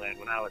to Disneyland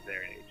when I was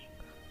their age.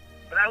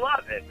 But I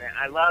love it, man.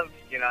 I love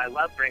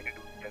bringing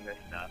them in this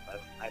stuff.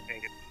 I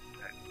think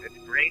it's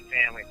great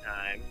family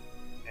time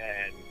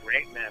and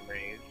great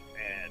memories,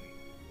 and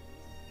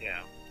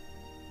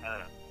I don't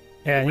know.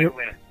 Yeah,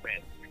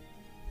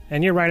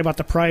 and you're right about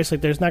the price.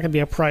 Like, there's not going to be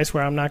a price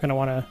where I'm not going to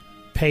want to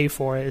pay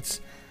for it. It's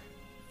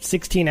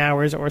 16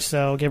 hours or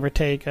so, give or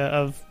take,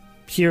 of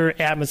pure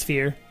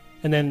atmosphere.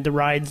 And then the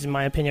rides, in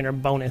my opinion, are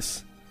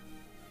bonus.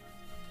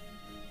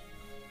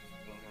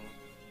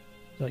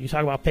 So you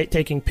talk about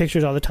taking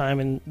pictures all the time,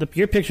 and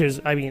your pictures.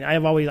 I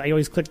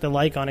always click the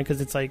like on it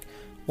because it's like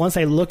once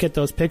I look at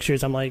those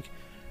pictures, I'm like,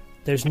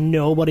 there's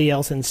nobody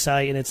else in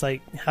sight, and it's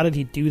like, how did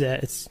he do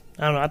that?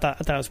 I don't know. I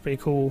thought it was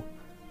pretty cool.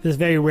 It's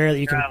very rare that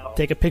you can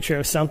take a picture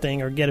of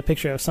something or get a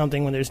picture of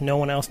something when there's no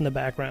one else in the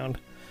background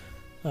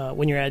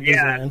when you're at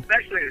Disneyland.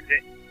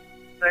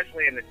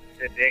 Especially in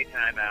the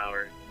daytime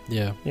hours.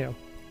 Yeah. Yeah.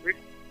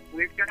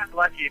 We've got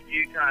lucky a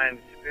few times.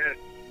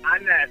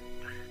 I'm not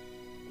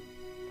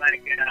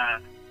like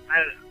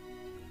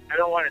I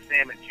don't want to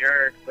say I'm a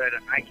jerk, but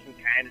I can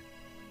kind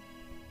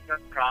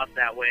of cross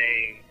that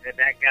way.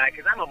 That guy,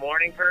 because I'm a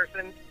morning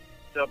person.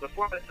 So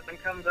before the sun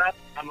comes up,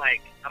 I'm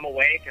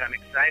awake and I'm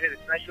excited.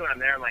 Especially when I'm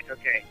there, I'm like,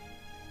 okay,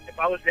 if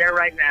I was there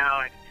right now,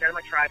 I could set up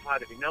my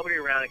tripod. There'd be nobody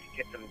around. I could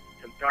get some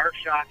dark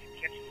shots,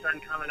 catch the sun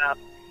coming up.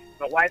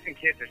 My wife and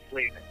kids are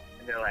sleeping.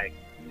 And they're like,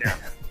 no,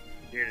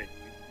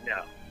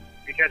 no.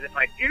 Because if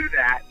I do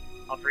that,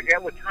 I'll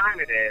forget what time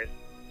it is,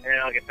 and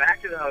I'll get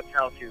back to the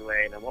hotel too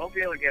late, and I won't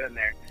be able to get in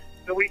there.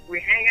 So we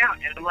hang out,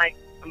 and I'm like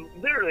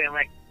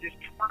just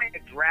trying to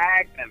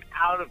drag them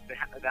out of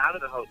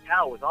the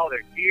hotel with all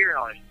their gear and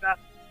all their stuff.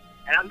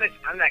 And I'm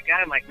that guy.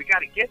 I'm like, we got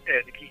to get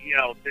there.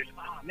 There's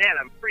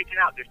I'm freaking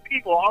out. There's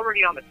people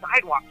already on the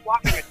sidewalk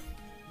walking.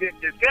 There's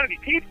going to be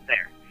people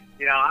there.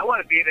 I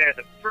want to be there at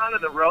the front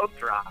of the road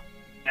drop,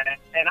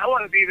 and I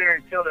want to be there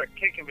until they're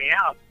kicking me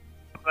out.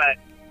 But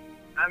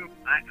I'm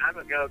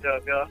a go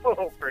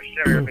for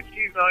sure. But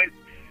she's always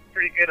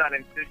pretty good on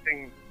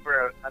insisting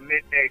for a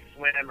midday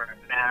swim or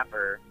a nap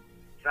or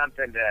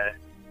something to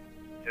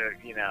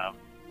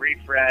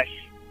refresh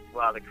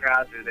while the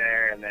crowds are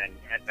there, and then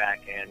head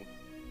back in.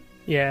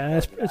 Yeah,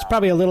 it's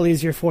probably a little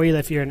easier for you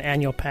if you're an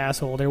annual pass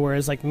holder,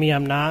 whereas like me,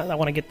 I'm not. I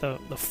want to get the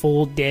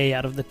full day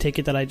out of the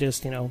ticket that I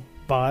just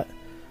bought.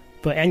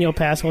 But annual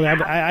pass holder,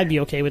 I'd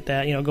be okay with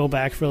that. Go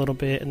back for a little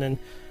bit, and then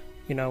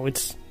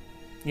it's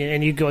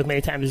and you go as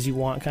many times as you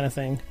want, kind of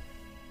thing.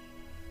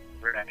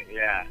 Right.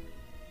 Yeah.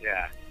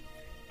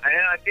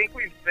 I think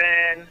we've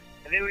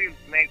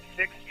made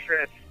 6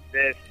 trips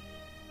since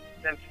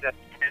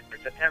September.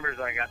 September's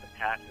when I got the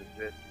passes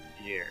this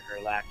year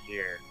or last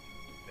year.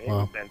 I think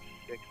we've been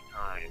 6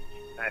 times.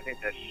 And I think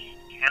the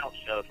count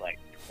shows like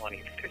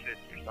 20 visits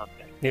or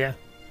something. Yeah,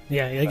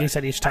 like you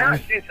said, each time.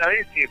 I've seen some of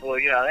these people,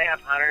 they have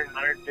 100,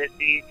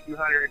 150,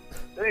 200.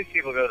 Some of these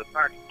people go to the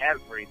park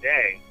every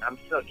day. I'm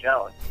so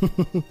jealous.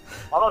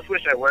 Almost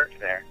wish I worked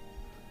there.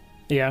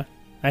 Yeah,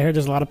 I heard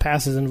there's a lot of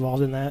passes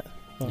involved in that.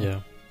 So.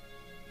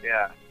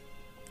 Yeah.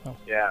 Oh.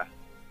 Yeah.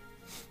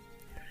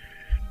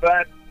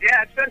 But,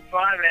 yeah, it's been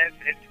fun, man.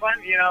 It's fun,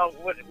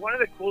 one of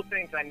the cool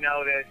things I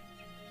noticed,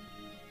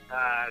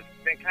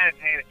 been kind of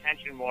paying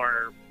attention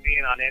more,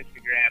 being on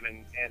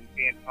Instagram and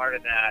being part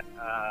of that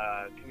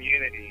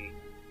community.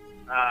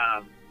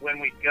 When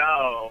we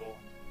go,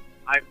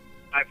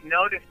 I've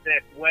noticed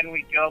that when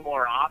we go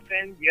more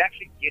often, you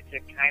actually get to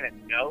kind of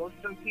know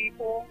some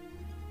people,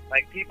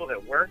 like people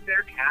that work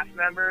there, cast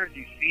members.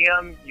 You see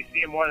them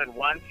more than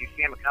once. You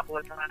see them a couple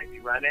of times.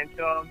 You run into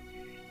them,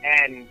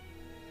 and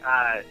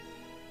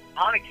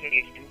on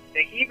occasion,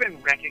 they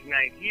even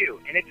recognize you.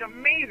 And it's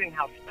amazing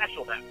how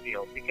special that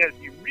feels, because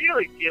you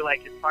really feel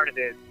like you're part of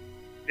this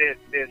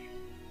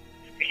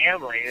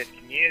family, this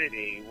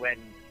community, when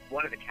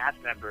one of the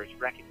cast members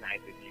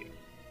recognizes you,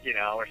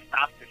 or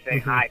stops to say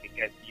hi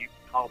because you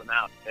called them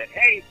out and said,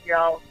 hey,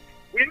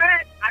 we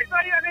met. I saw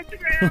you on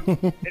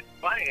Instagram. It's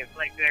funny. It's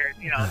like they're,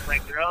 it's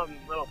like their own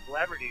little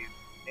celebrities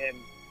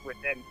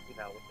within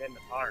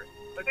the park.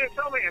 But there's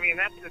so many. I mean,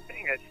 that's the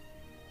thing is,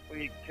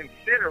 when you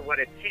consider what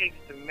it takes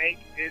to make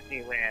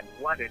Disneyland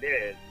what it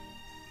is,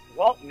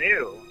 Walt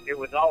knew it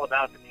was all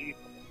about the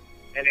people.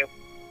 And if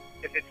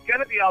it's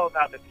going to be all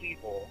about the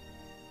people,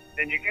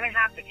 then you're going to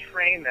have to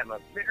train them a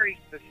very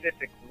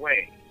specific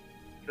way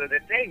so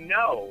that they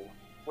know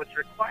what's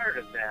required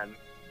of them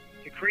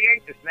to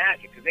create this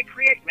magic. Because they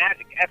create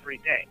magic every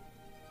day.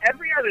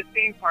 Every other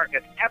theme park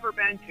I've ever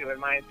been to in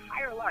my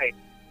entire life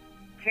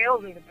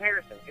pales in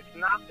comparison. It's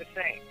not the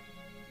same.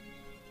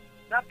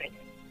 Nothing.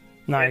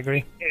 No, I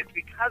agree. It's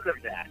because of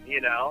that, I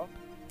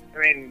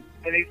mean,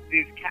 and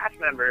these cast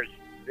members,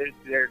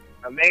 they're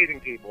amazing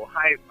people.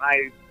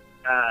 I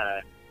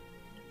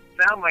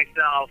found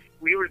myself,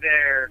 we were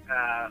there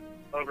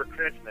over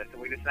Christmas,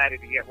 and we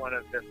decided to get one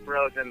of the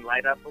frozen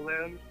light-up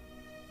balloons.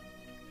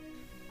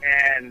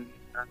 And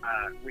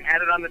we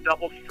had it on the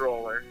double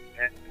stroller,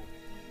 and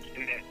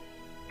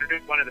through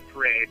one of the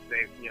parades,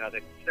 they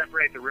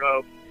separate the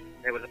ropes.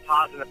 There was a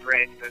pause in the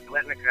parade, so they're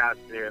letting the crowd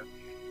through.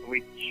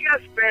 We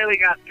just barely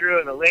got through,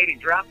 and the lady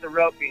dropped the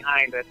rope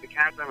behind us. The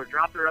cast member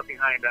dropped the rope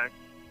behind us,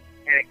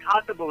 and it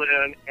caught the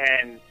balloon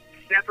and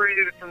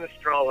separated it from the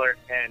stroller,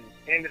 and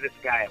into the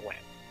sky it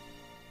went.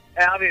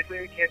 And obviously,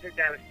 the kids are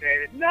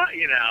devastated. No,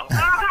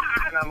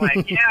 and I'm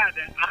like, yeah,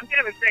 I'm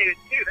devastated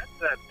too.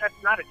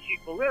 That's not a cheap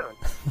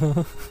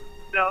balloon.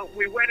 So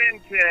we went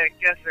into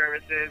guest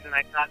services, and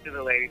I talked to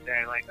the lady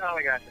there, like, oh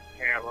my gosh, it's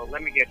terrible.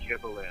 Let me get you a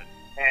balloon.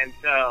 And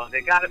so they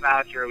got a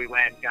voucher, we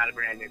went and got a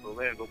brand new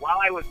balloon. But while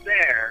I was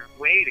there,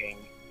 waiting,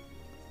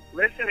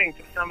 listening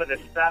to some of the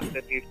stuff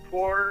that these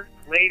poor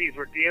ladies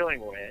were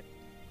dealing with,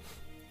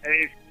 and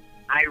these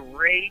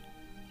irate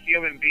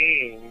human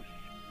beings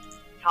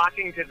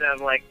talking to them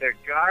like they're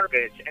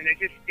garbage, and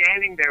they're just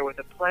standing there with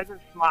a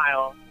pleasant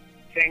smile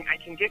saying, I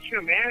can get you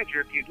a manager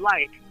if you'd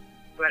like,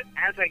 but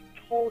as I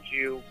told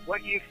you,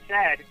 what you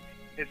said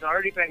has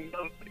already been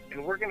noted,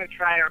 and we're going to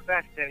try our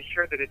best to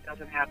ensure that it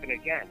doesn't happen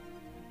again.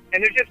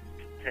 And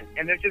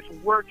they're just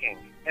working,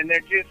 and they're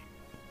just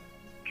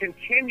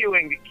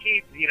continuing to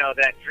keep,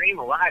 that dream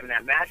alive and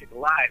that magic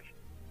alive.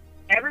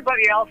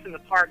 Everybody else in the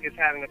park is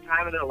having the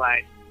time of their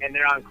life, and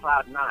they're on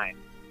cloud 9.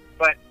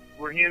 But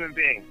we're human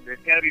beings. There's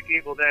going to be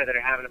people there that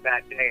are having a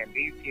bad day, and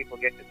these people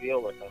get to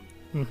deal with them.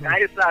 Mm-hmm. And I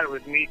just thought it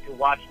was neat to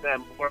watch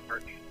them work.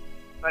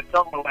 But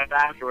someone went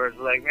afterwards,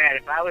 like, man,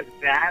 if I was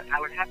that,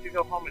 I would have to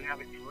go home and have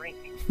a drink.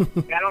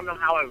 I don't know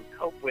how I would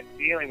cope with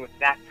dealing with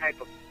that type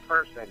of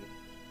person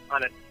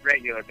on a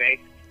regular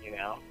basis, you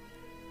know?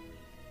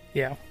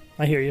 Yeah,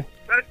 I hear you.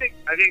 So I think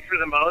for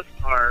the most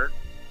part,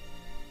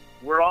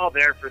 we're all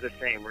there for the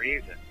same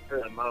reason. For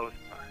the most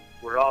part,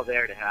 we're all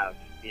there to have,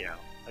 you know,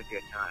 a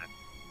good time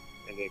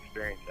and to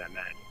experience that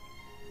magic.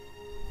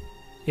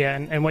 Yeah,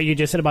 and what you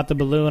just said about the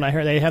balloon, I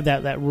heard they have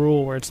that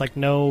rule where it's like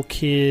no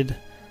kid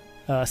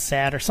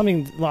sad or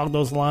something along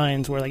those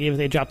lines. Where like if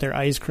they drop their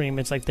ice cream,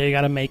 it's like they're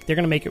gonna make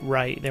it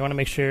right. They want to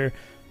make sure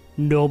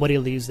nobody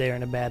leaves there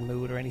in a bad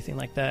mood or anything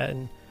like that.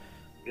 And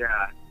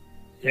yeah,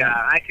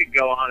 I could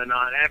go on and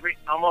on.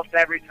 Almost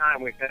every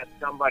time we've had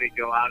somebody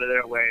go out of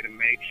their way to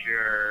make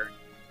sure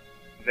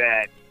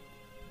that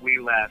we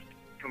left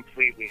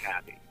completely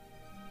happy.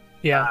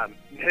 Yeah.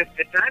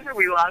 The time that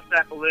we lost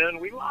that balloon,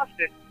 we lost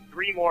it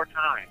 3 more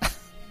times,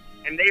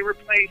 and they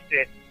replaced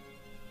it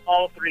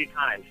all 3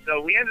 times.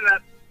 So we ended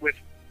up with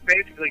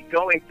basically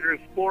going through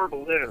 4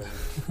 balloons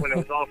when it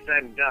was all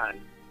said and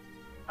done.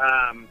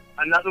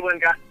 Another one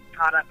got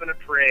caught up in a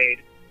parade.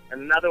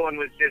 Another one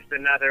was just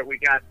we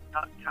got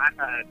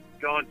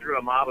going through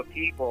a mob of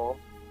people,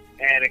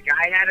 and a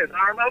guy had his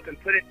arm up and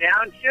put it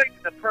down, just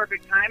the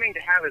perfect timing to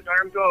have his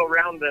arm go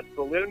around the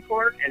balloon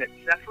cord, and it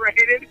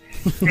separated,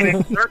 and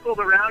it circled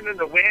around in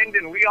the wind,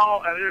 and we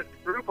all, there's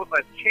a group of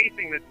us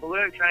chasing this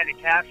balloon trying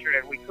to capture it,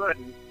 and we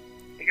couldn't.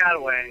 It got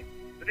away.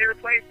 But they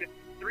replaced it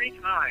 3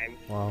 times,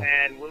 Wow.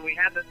 And when we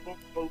had the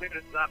balloon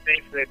up,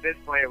 basically at this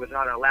point, it was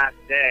on our last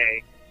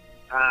day,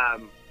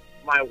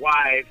 my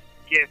wife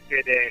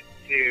gifted it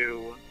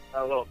to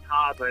a little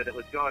toddler that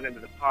was going into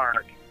the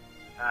park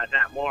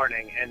that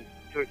morning, and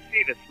to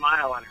see the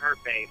smile on her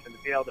face and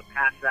to be able to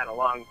pass that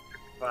along was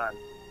fun.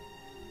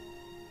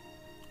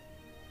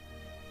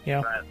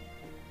 Yeah. But,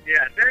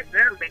 yeah,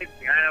 they're amazing.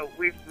 I know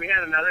we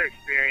had another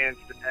experience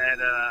at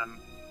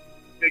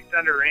Big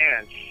Thunder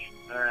Ranch.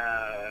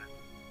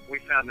 We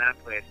found that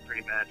place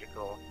pretty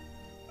magical.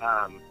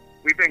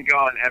 We've been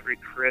going every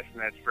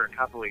Christmas for a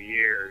couple of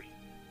years,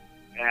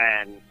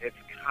 and it's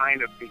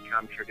kind of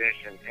become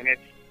tradition. And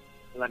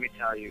let me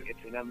tell you,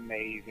 it's an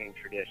amazing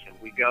tradition.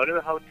 We go to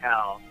the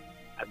hotel.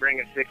 I bring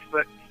a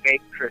 6-foot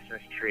fake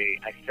Christmas tree.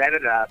 I set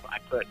it up. I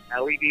put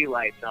LED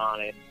lights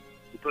on it.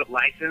 We put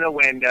lights in the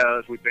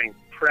windows. We bring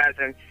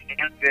presents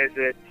and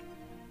visits.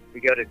 We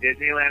go to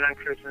Disneyland on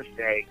Christmas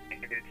Day.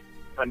 It is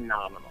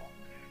phenomenal.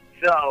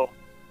 So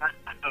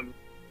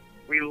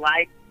we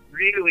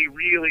really,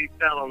 really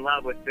fell in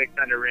love with Big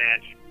Thunder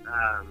Ranch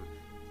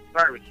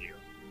barbecue.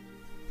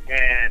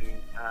 And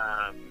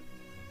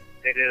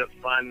they did a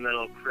fun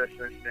little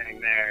Christmas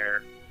thing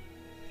there.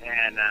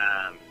 And,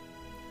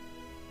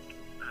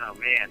 oh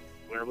man,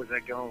 where was I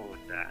going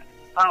with that?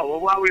 Oh, well,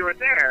 while we were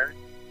there,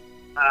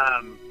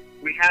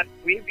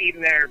 we've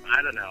eaten there,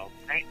 I don't know,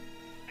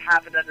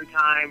 half a dozen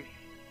times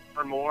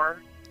or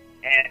more.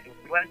 And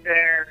we went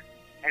there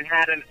and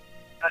had a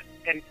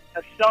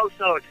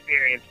so-so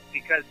experience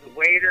because the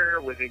waiter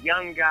was a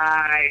young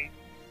guy.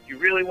 He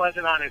really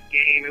wasn't on his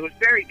game. It was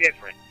very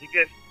different.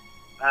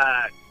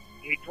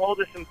 He told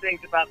us some things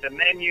about the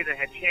menu that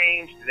had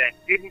changed, that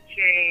didn't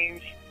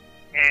change,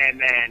 and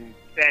then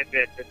said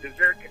that the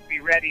dessert could be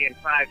ready in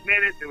 5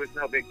 minutes. It was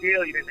no big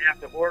deal. You didn't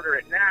have to order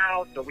it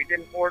now, so we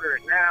didn't order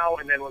it now.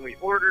 And then when we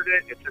ordered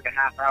it, it took a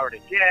half hour to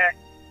get.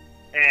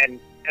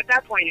 And at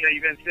that point,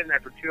 you've been sitting there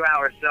for 2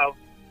 hours. So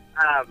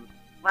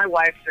my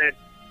wife said,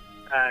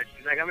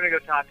 she's like, I'm going to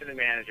go talk to the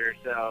manager.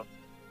 So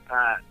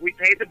we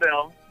paid the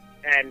bill,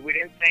 and we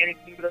didn't say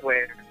anything to the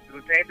waiter. So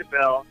we paid the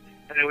bill.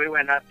 And then we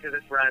went up to the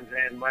front,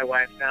 and my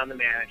wife found the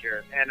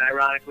manager. And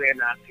ironically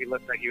enough, he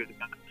looked like he was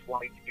about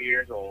 22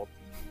 years old.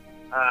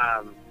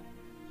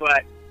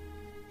 But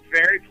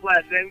very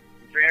pleasant,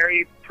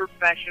 very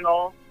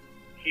professional.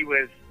 He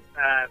was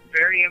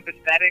very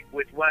empathetic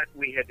with what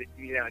we had,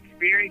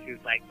 experienced. He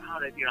was like,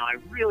 I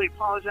really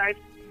apologize.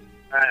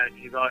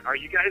 He's like, are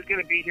you guys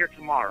going to be here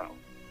tomorrow?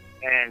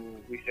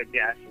 And we said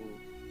yes.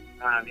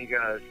 And he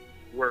goes,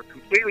 we're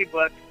completely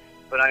booked,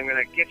 but I'm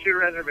going to get you a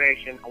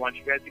reservation. I want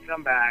you guys to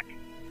come back,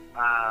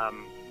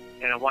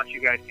 and I want you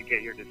guys to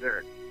get your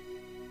dessert.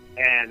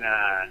 And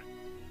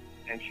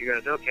she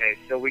goes, okay.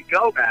 So we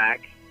go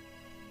back,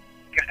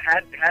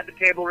 had the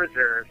table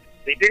reserved.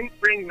 They didn't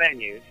bring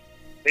menus.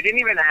 They didn't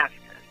even ask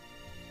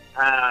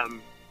us.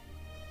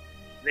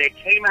 They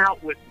came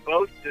out with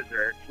both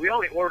desserts. We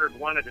only ordered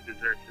one of the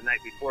desserts the night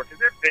before because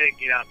they're big,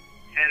 $10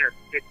 or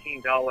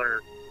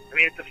 $15. I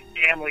mean, it's a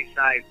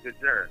family-sized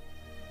dessert.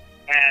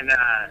 And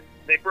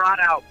they brought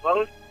out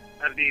both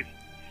of these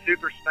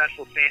super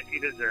special fancy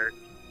desserts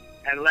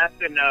and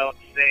left a note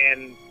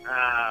saying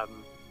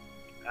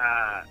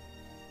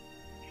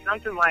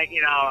something like,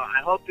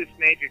 I hope this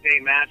made your day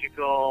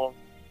magical.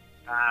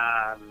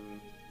 I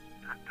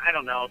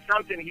don't know,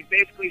 something. He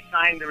basically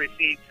signed the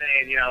receipt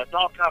saying, it's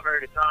all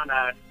covered, it's on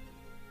us.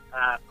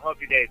 Hope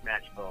your day is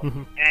magical.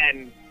 Mm-hmm.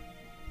 And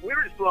we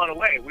were just blown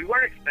away. We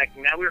weren't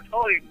expecting that. We were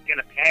totally going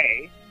to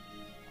pay.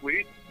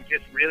 We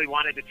just really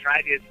wanted to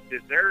try this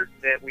dessert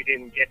that we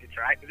didn't get to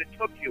try because it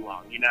took too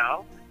long,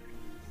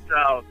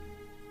 So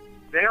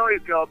they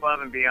always go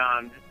above and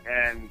beyond,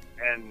 and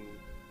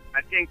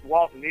I think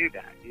Walt knew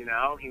that, you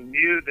know? He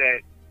knew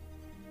that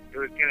it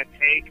was going to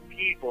take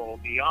people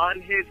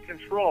beyond his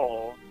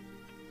control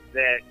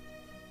that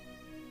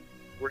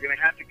we're going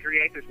to have to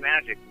create this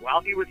magic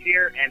while he was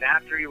here and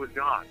after he was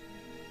gone.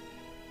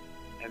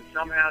 And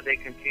somehow they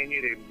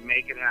continue to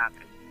make it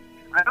happen.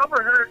 I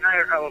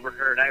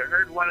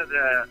heard one of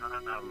the,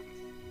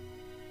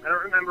 I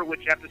don't remember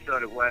which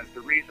episode it was,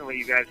 but recently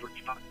you guys were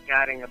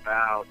chatting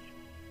about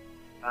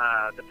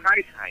the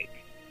price hike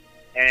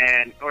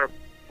and or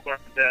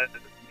the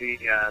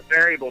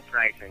variable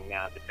pricing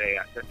now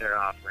that they're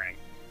offering.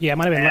 Yeah, it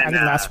might have been. I think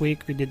last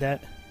week we did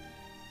that.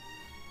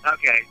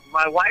 Okay,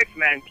 my wife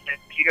mentioned.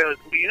 She goes,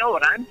 "Well, you know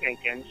what I'm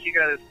thinking?" She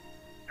goes,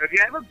 "Have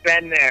you ever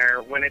been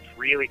there when it's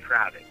really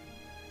crowded,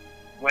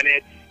 when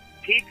it's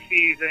peak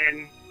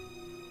season,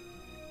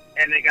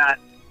 and they got,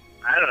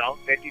 I don't know,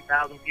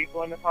 50,000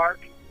 people in the park?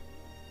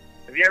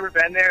 Have you ever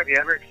been there? Have you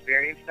ever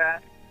experienced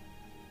that?"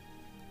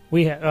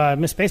 We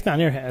Miss Space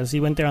Mountaineer has. He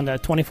went there on the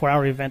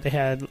 24-hour event they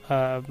had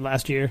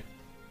last year.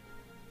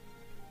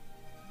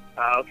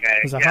 Okay.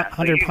 It was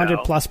 100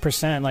 so plus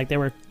 %. Like they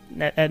were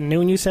at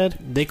noon. You said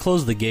they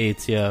closed the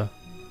gates, yeah,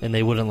 and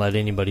they wouldn't let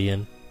anybody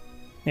in.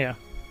 Yeah.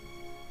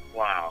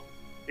 Wow.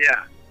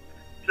 Yeah.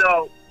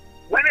 So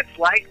when it's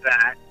like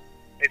that,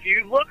 if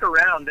you look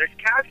around, there's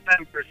cast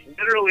members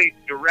literally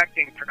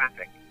directing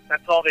traffic.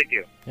 That's all they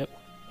do. Yep.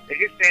 They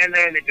just stand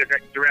there and they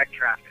direct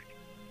traffic.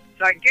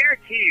 So I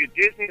guarantee you,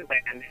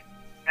 Disneyland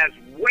has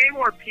way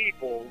more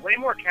people, way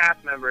more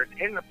cast members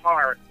in the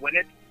park when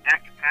it's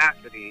at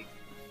capacity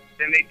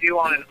than they do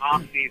on an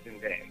off-season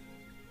day.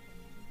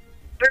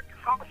 It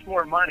costs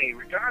more money,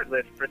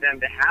 regardless, for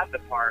them to have the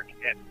park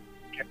at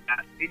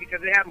capacity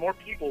because they have more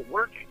people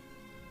working.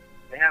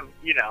 They have,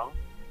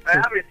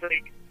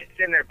 obviously it's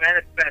in their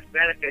best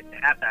benefit to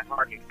have that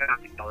park at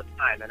capacity all the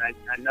time, and I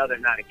know they're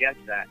not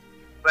against that.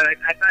 But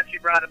I thought you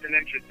brought up an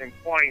interesting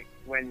point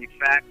when you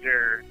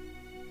factor,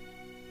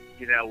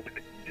 with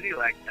a city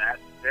like that,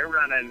 they're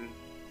running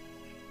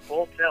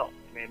full tilt.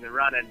 I mean, they're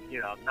running,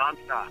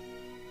 nonstop.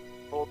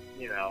 Full,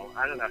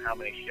 I don't know how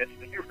many shifts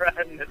they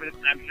run, but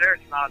I'm sure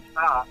it's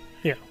nonstop.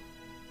 Yeah.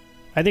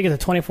 I think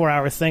it's a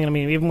 24-hour thing. I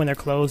mean, even when they're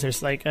closed,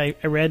 there's like, I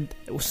read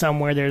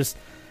somewhere there's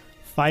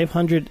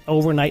 500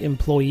 overnight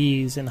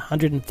employees, and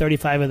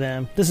 135 of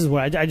them, this is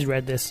where I just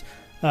read this,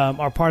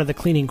 are part of the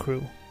cleaning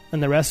crew.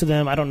 And the rest of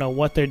them, I don't know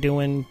what they're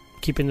doing,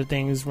 keeping the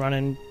things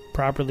running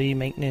properly,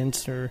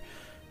 maintenance, or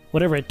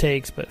whatever it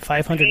takes, but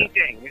 500...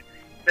 Painting.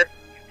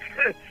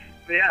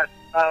 Yes.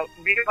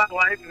 Me and my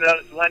wife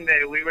noticed one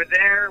day, we were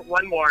there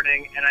one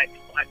morning, and I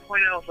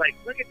pointed out, I was like,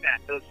 look at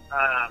that. Those,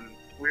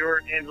 we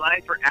were in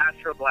line for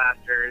Astro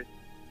Blasters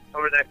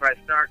over there by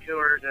Star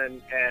Tours,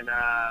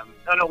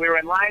 we were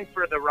in line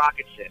for the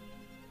rocket ships,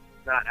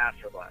 not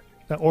Astro Blasters.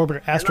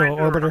 The Astro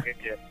Orbiter?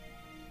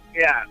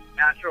 Yeah,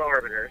 Astro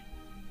Orbiters.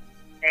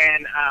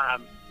 And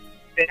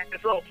they had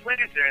this little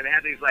planter, and they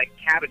had these, like,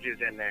 cabbages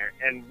in there,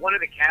 and one of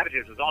the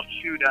cabbages was all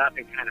chewed up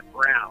and kind of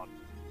brown.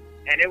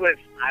 And it was,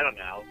 I don't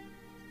know,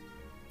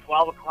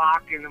 12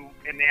 o'clock in the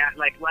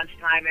like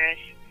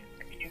lunchtime-ish.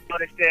 She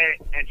noticed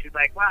it, and she's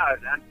like, wow,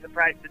 I'm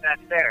surprised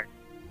that's there.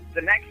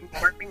 The next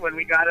morning when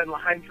we got in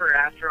line for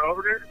Astro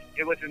Orbiter,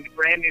 it was a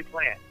brand new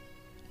plant.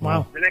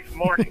 Wow. The next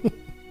morning.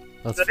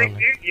 That's so funny.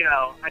 they do,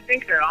 I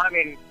think they're on,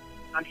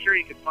 I'm sure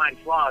you could find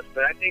flaws,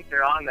 but I think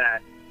they're on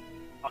that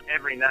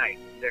every night.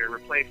 They're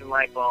replacing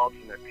light bulbs,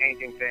 and they're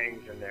painting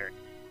things, and they're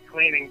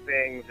cleaning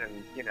things,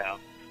 and,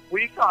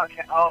 we saw,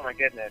 oh my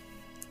goodness.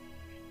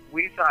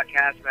 We saw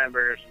cast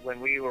members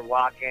when we were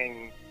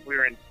walking. We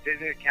were in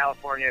Disney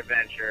California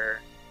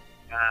Adventure,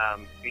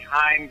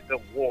 behind the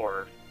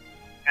wharf,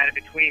 kind of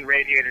between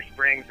Radiator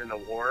Springs and the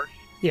wharf.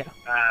 Yeah.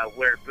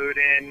 Where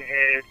Boudin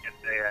is at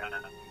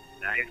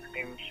the ice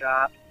cream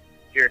shop,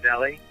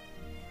 Ghirardelli.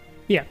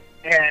 Yeah.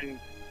 And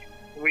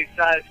we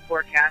saw his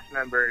poor cast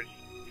members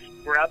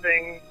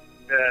scrubbing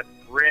the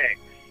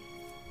bricks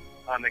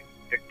on the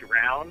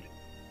ground.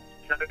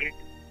 Somebody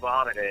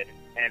vomited.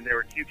 And there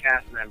were two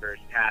cast members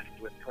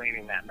tasked with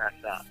cleaning that mess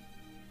up.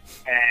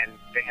 And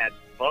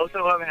both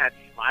of them had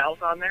smiles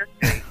on their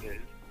faces,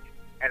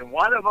 and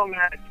one of them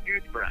had a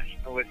toothbrush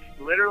and was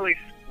literally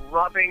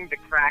scrubbing the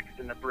cracks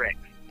in the bricks.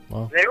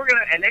 Wow.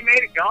 And they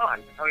made it gone.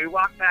 And we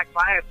walked back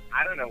by it,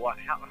 I don't know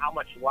how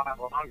much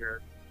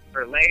longer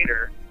or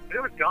later, but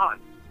it was gone.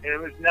 And there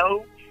was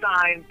no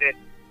sign that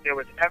there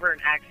was ever an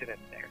accident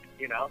there.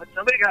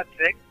 Somebody got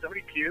sick,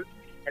 somebody puked,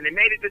 and they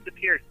made it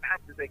disappear as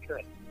fast as they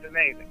could. It's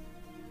amazing.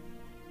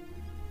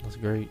 That's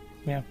great.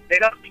 Yeah. They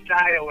don't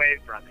shy away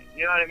from it.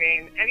 You know what I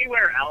mean?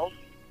 Anywhere else,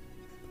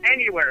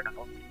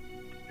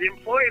 the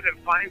employee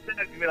that finds it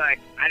is be like,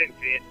 I didn't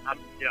see it. I'm,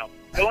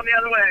 going the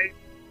other way.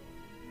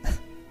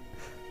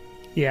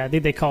 Yeah, I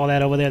think they call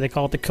that over there. They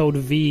call it the code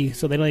V,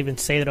 so they don't even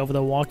say that over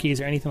the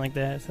walkies or anything like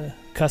that. So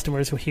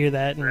customers who hear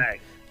that, and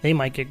they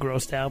might get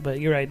grossed out.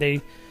 But you're right.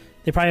 They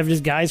probably have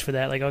just guys for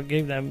that. Like, I'll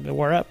give them,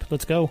 we're up.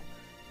 Let's go.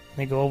 And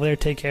they go over there,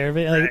 take care of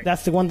it. Right. Like,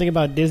 that's the one thing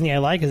about Disney I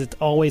like, is it's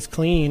always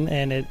clean,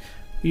 and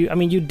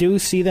you do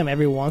see them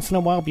every once in a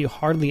while, but you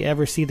hardly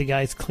ever see the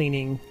guys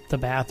cleaning the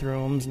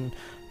bathrooms and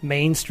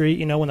Main Street,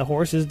 you know, when the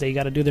horses, they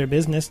got to do their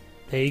business.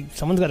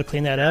 Someone's got to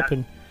clean that up,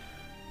 and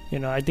you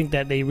know, I think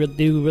that they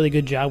do a really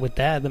good job with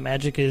that. The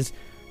magic is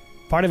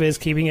part of it is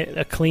keeping it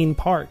a clean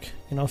park.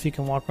 You know, if you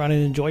can walk around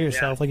and enjoy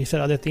yourself, like you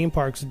said, other theme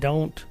parks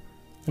don't.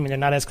 I mean, they're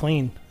not as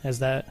clean as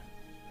that.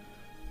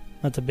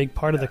 That's a big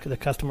part of the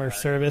customer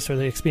service or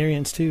the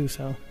experience too.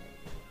 So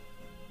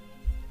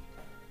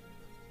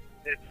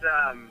it's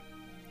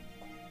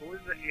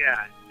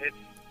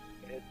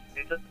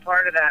it's a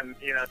part of that.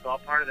 You know, it's all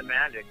part of the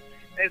magic.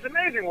 It's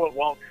amazing what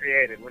Walt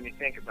created when you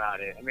think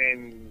about it. I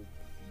mean,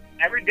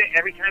 every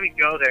time you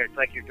go there, it's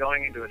like you're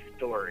going into a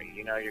story.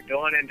 You know, you're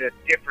going into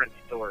different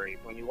stories.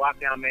 When you walk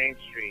down Main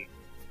Street,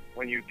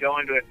 when you go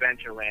into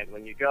Adventureland,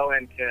 when you go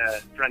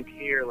into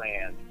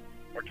Frontierland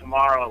or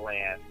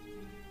Tomorrowland,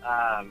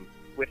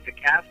 with the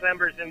cast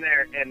members in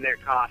their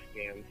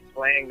costumes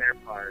playing their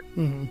part,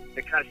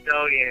 the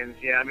custodians.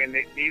 Yeah, I mean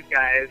these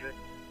guys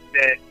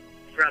that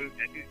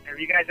have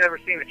you guys ever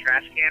seen the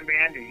Trash Can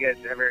Band? Have you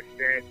guys ever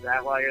experienced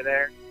that while you're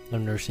there?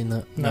 I've never seen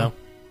that. No.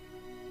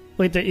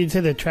 Wait, you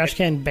said the Trash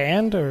Can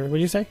Band, or what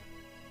did you say?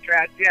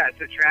 Yeah,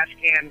 it's a Trash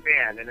Can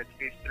Band, and it's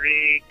these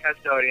three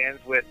custodians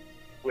with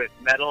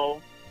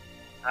metal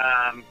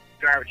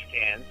garbage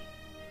cans,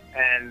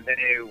 and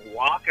they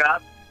walk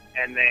up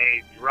and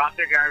they drop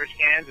their garbage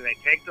cans and they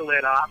take the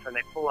lid off and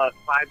they pull a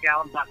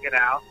 5-gallon bucket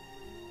out,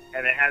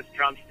 and it has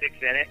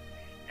drumsticks in it,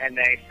 and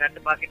they set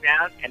the bucket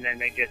down, and then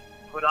they just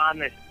put on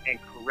this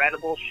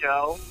incredible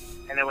show,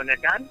 and then when they're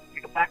done,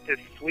 they go back to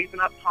sweeping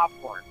up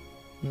popcorn.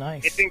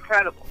 Nice. It's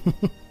incredible.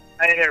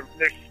 I mean,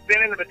 they're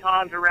spinning the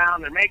batons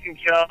around, they're making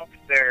jokes,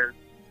 they're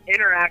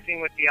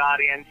interacting with the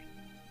audience,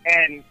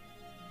 and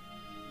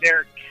there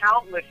are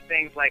countless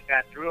things like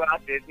that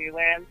throughout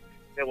Disneyland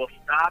that will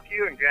stop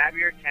you and grab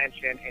your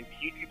attention and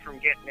keep you from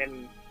getting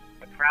in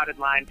a crowded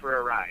line for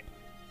a ride.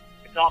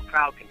 It's all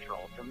crowd control.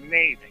 It's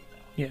amazing,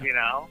 though. Yeah. You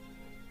know?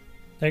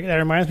 That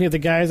reminds me of the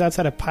guys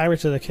outside of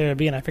Pirates of the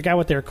Caribbean. I forgot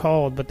what they're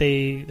called, but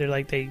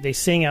they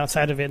sing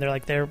outside of it.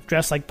 And they're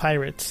dressed like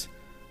pirates,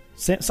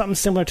 something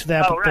similar to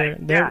that. Oh, but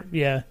right.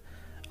 Yeah.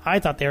 I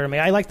thought they were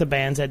amazing. I like the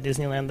bands at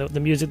Disneyland, the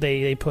music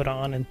they put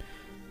on, and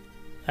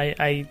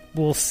I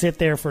will sit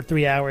there for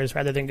 3 hours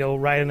rather than go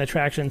ride an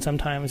attraction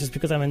sometimes, just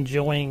because I'm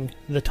enjoying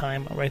the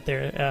time right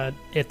there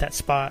at that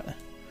spot.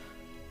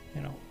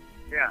 You know.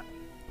 Yeah.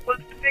 Well,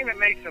 it's the thing that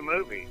makes a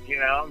movie. You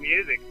know,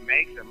 music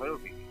makes a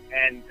movie.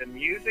 And the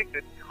music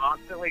that's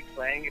constantly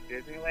playing at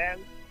Disneyland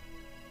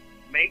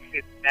makes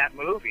it that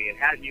movie.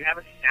 You have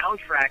a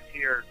soundtrack to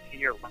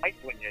your life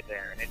when you're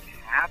there, and it's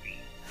happy,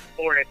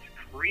 or it's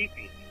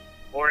creepy,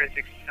 or it's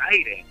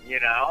exciting.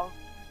 You know,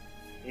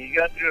 you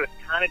go through a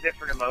ton of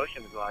different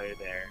emotions while you're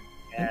there,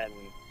 and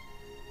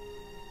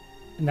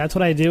that's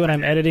what I do when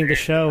I'm editing the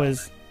show.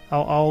 Is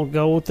I'll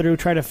go through,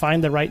 try to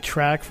find the right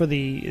track for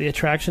the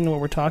attraction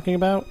what we're talking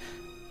about,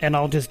 and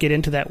I'll just get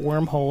into that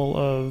wormhole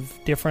of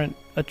different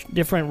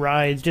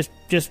rides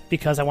just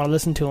because I want to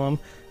listen to them,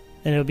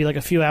 and it'll be like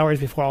a few hours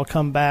before I'll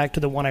come back to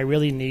the one I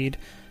really need.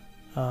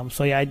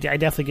 So yeah, I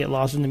definitely get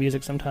lost in the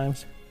music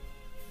sometimes.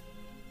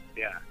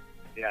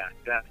 Yeah,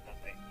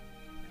 definitely.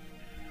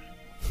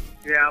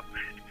 Yeah,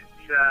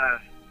 it's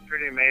a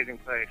pretty amazing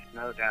place,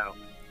 no doubt.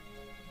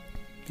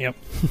 Yep.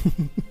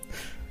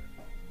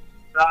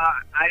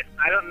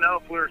 I don't know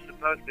if we were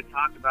supposed to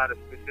talk about a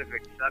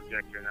specific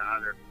subject or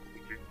not, or we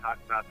could talk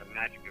about the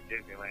magic of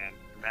Disneyland,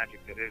 the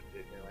magic that is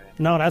Disneyland.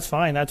 No, that's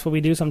fine. That's what we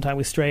do sometimes.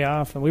 We stray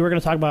off. And we were going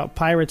to talk about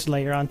Pirates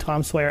Lair on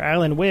Tom Sawyer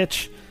Island,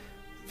 which,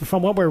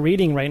 from what we're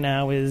reading right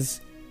now,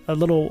 is a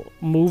little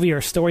movie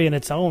or story in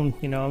its own.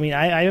 You know, I mean,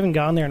 I haven't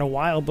gone there in a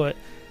while, but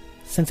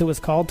since it was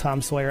called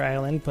Tom Sawyer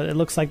Island, but it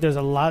looks like there's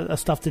a lot of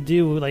stuff to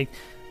do, like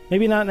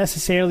maybe not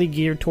necessarily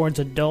geared towards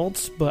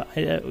adults, but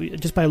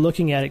just by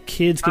looking at it,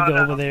 kids could go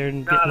over there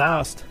and get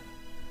lost.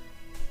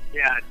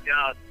 Yeah,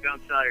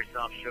 don't sell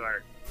yourself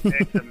short.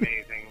 It's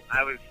amazing.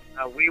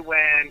 We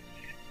went.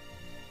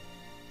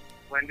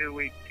 When do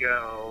we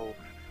go?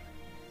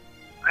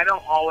 I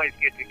don't always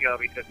get to go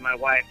because my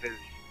wife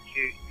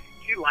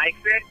she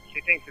likes it. She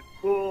thinks it's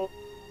cool.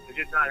 It's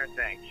just not her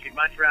thing. She'd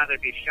much rather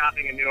be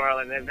shopping in New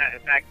Orleans. In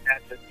fact,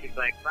 she's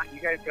like, you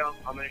guys go.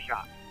 I'm going to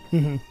shop.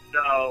 Mm-hmm.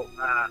 So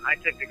I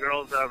took the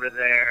girls over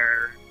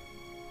there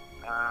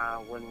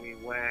when we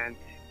went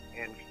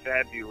in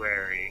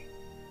February.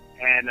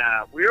 And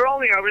we were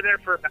only over there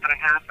for about a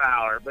half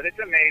hour, but it's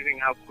amazing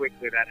how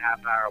quickly that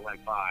half hour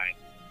went by.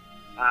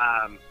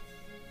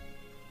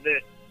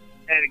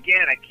 And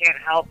again, I can't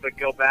help but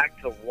go back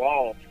to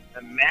Walt,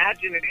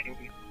 imagining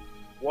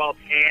Walt's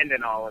hand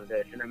in all of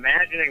this, and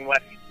imagining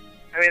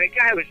the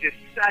guy was just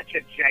such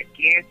a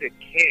gigantic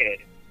kid.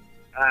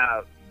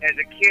 As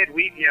a kid,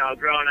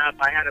 growing up,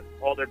 I had an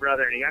older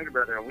brother and a younger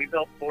brother, and we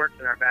built forts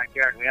in our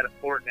backyard, and we had a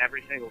fort in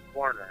every single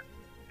corner.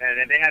 And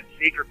then they had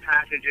secret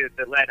passages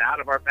that led out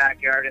of our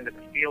backyard into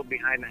the field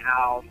behind the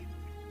house.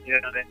 You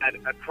know, they had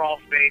a crawl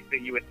space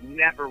that you would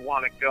never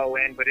want to go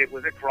in, but it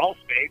was a crawl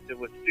space. It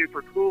was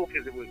super cool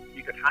because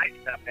you could hide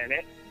stuff in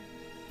it.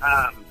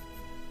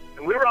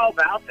 And we were all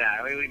about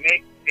that. I mean, we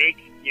made fake,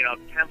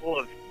 Temple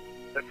of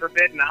the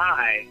Forbidden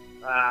Eye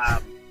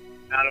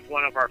out of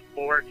one of our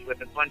forts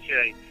with a bunch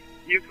of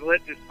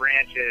eucalyptus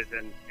branches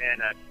and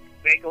a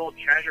big old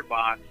treasure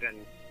box,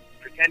 and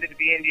pretended to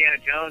be Indiana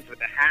Jones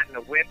with a hat and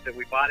a whip that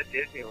we bought at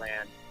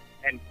Disneyland,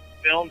 and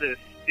filmed this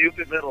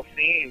stupid little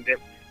scene that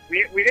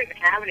we didn't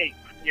have any,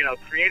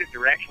 creative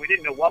direction. We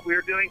didn't know what we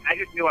were doing. I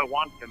just knew I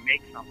wanted to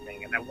make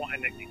something, and I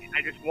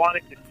just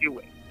wanted to do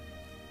it.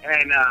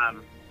 And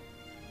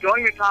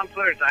going to Tom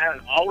Sawyer's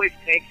Island always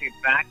takes me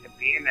back to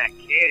being that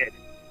kid.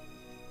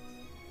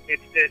 It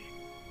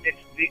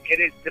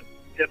is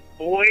the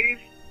boys'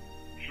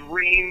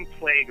 dream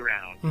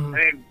playground. Mm-hmm. I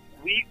mean,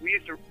 we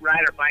used to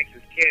ride our bikes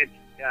as kids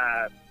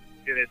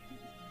to this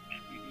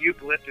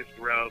eucalyptus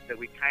grove that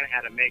we kind of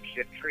had a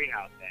makeshift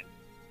treehouse in,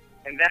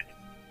 and that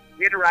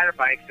we had to ride our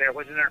bikes there. It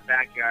wasn't in our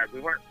backyard. We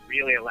weren't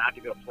really allowed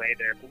to go play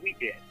there, but we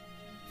did.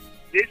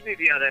 Disney,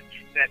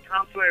 that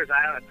Tom Sawyer's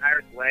Island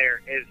Pirate's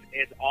Lair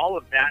is all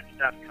of that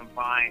stuff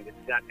combined.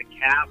 It's got the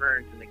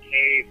caverns and the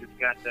caves. It's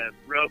got the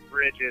rope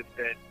bridges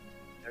that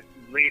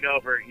lead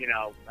over,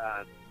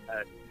 a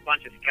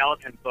bunch of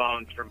skeleton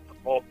bones from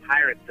old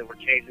pirates that were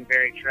chasing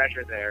buried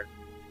treasure there.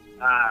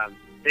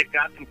 They've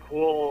got some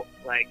cool,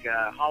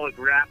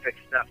 holographic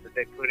stuff that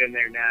they put in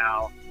there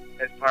now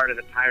as part of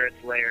the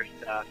Pirate's Lair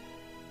stuff.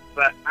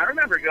 But I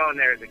remember going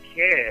there as a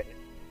kid,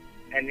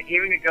 and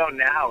even to go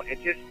now,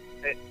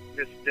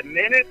 the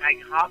minute I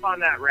hop on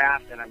that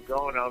raft and I'm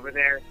going over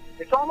there,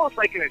 it's almost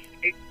like an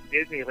escape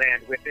to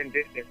Disneyland within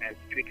Disneyland,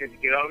 because you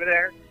get over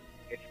there,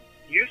 it's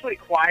usually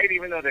quiet,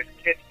 even though there's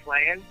kids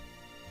playing.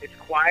 It's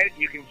quiet.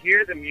 You can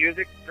hear the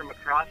music from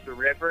across the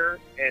river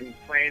and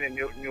playing in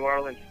New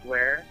Orleans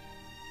Square,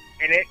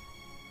 and it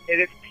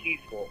is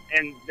peaceful.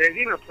 And there's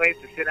even a place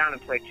to sit down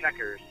and play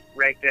checkers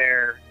right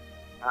there.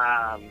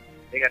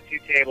 They got 2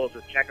 tables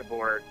with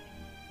checkerboards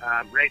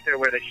right there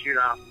where they shoot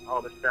off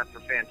all the stuff for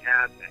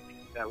Fantastic,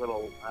 that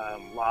little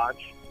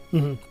lodge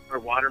or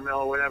watermill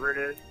or whatever it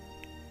is.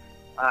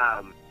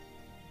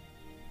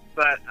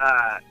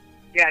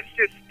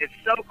 It's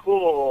so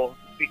cool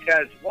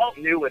because Walt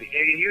knew what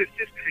he was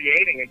just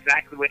creating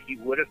exactly what he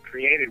would have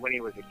created when he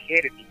was a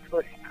kid if he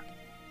could have,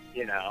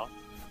 And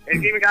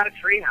it's even got a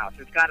treehouse.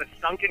 It's got a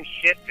sunken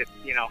ship that's,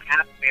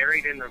 half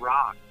buried in the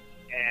rock.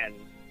 And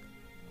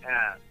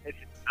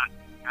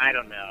I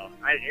don't know.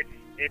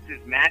 It's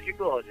as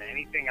magical as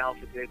anything else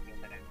at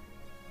Disneyland.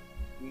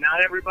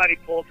 Not everybody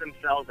pulls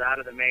themselves out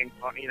of the main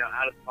park,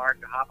 out of the park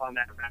to hop on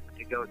that raft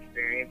to go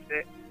experience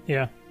it.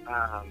 Yeah.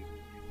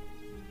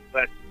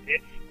 But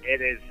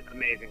it is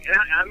amazing, and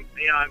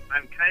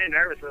I'm kind of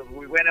nervous.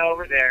 We went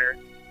over there.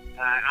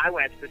 I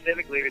went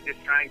specifically to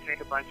just try and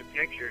take a bunch of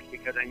pictures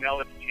because I know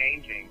it's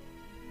changing,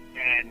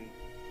 and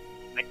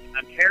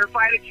I'm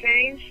terrified of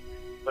change,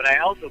 but I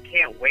also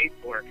can't wait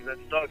for it because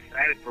I'm so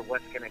excited for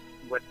what's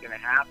gonna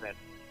happen.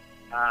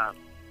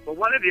 But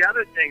one of the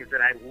other things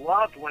that I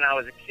loved when I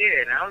was a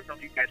kid, and I don't know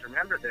if you guys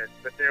remember this,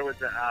 but there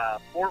was a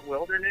Fort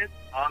Wilderness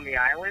on the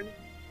island.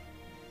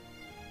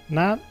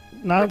 Not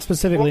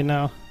specifically,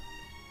 no.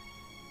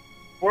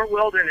 Fort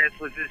Wilderness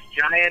was this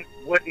giant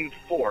wooden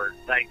fort,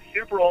 like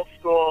super old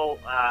school,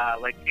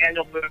 like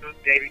Daniel Boone,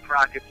 Davy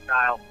Crockett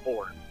style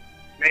fort,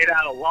 made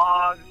out of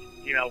logs,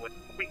 with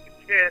pointed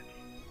tips.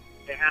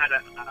 They had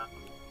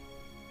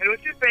and it was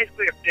just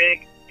basically a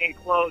big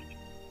enclosed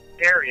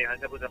area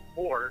that was a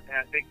fort, and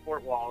had big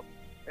fort walls,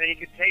 and then you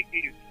could take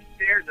these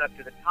stairs up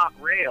to the top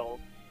rails,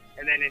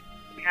 and then it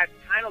had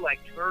kind of like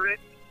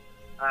turrets,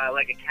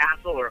 like a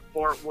castle or a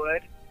fort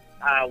would,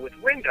 with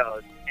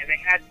windows, and they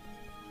had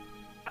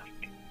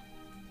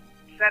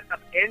set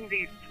up in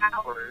these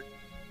towers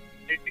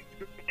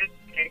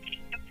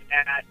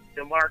at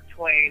the Mark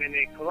Twain and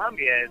the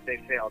Columbia as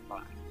they sailed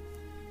by.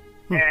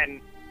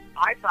 And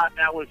I thought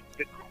that was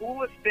the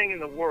coolest thing in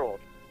the world.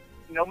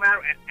 No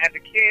matter, as a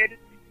kid,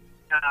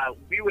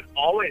 we would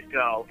always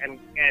go,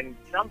 and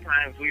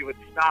sometimes we would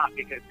stop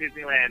because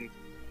Disneyland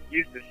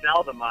used to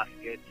sell the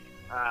muskets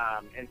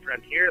in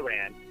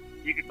Frontierland.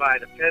 You could buy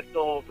the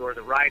pistols or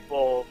the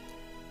rifles,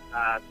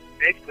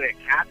 basically a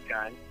cap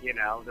gun,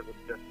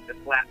 the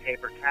flat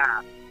paper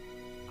cap.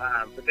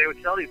 But they would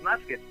sell these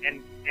muskets,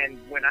 and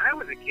when I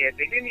was a kid,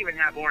 they didn't even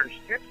have orange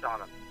tips on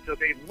them, so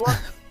they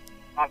looked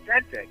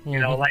authentic,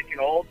 like an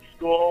old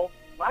school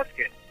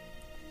musket.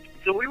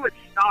 So we would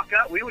stock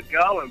up, we would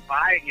go and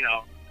buy,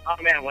 oh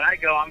man, when I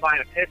go, I'm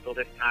buying a pistol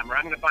this time, or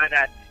I'm going to buy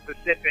that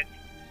specific,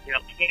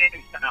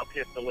 cannon style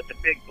pistol with the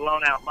big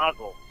blown out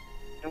muzzle.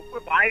 And we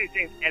would buy these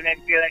things, and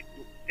then be like,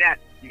 Dad,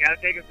 you got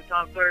to take us to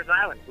Tom Sawyer's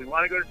Island. We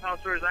want to go to Tom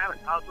Sawyer's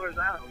Island. Tom Sawyer's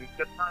Island. We would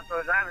go to Tom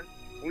Sawyer's Island.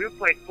 We would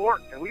play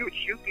fort, and we would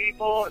shoot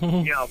people,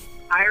 and,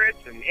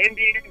 pirates and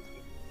Indians.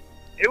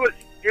 It was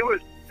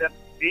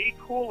the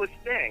coolest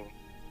thing.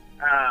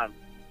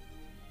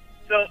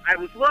 So I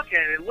was looking,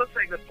 and it looks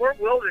like the Fort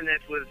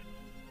Wilderness was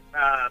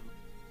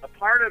a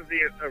part of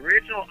the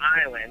original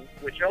island,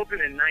 which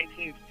opened in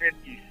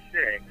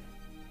 1956.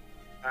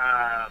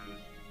 I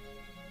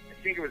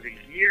think it was a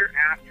year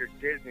after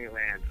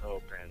Disneyland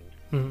opened.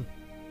 Mm-hmm.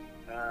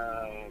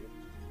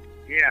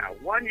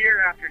 1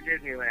 year after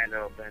Disneyland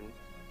opened,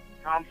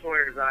 Tom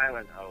Sawyer's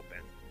Island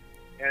opened.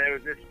 and it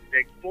was this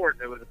big fort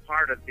that was a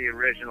part of the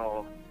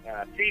original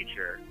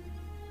feature.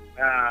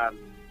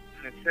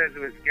 It says it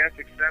was guest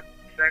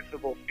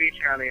accessible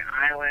feature on the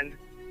island.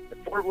 The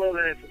Fort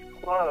Wilderness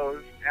was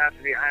closed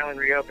after the island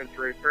reopened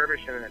for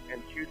refurbishment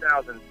in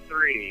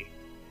 2003.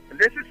 And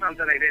this is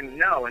something I didn't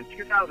know. In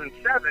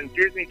 2007,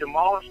 Disney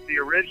demolished the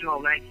original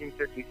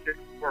 1956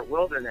 Fort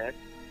Wilderness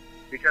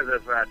because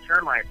of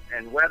termite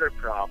and weather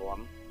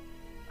problems.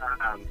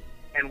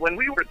 And when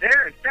we were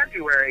there in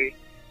February,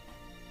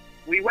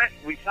 we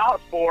saw a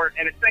fort,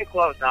 and it's been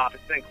closed off.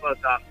 It's been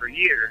closed off for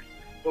years.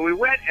 But we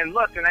went and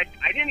looked, and I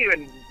didn't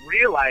even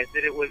realize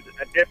that it was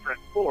a different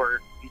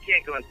fort. You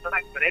can't go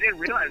inside, but I didn't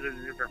realize it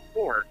was a different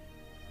fort.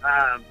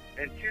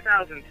 In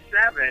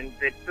 2007,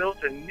 they built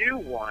a new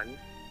one,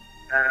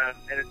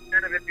 and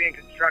instead of it being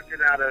constructed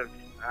out of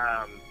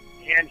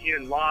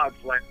hand-hewn logs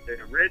like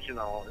the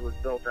original, it was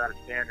built out of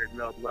standard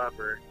milled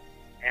lumber.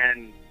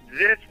 And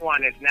this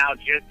one is now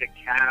just a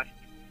cast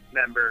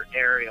member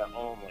area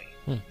only.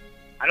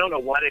 I don't know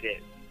what it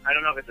is. I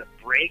don't know if it's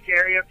a break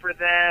area for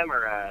them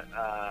or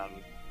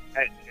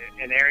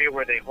an area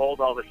where they hold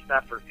all the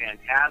stuff for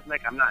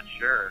Fantasmic. I'm not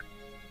sure.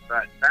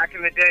 But back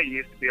in the day, you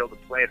used to be able to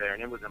play there,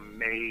 and it was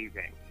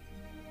amazing.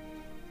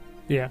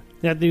 Yeah.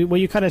 Well,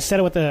 you kind of said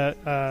it with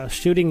the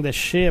shooting the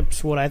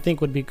ships. What I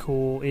think would be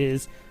cool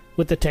is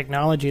with the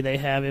technology they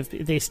have, if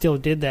they still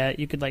did that,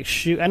 you could like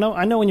shoot. I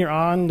know when you're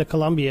on the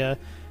Columbia,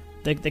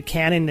 the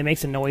cannon that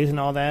makes a noise and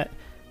all that.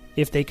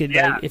 If they could,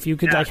 if you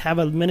could have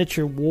a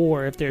miniature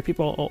war, if there are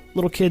people,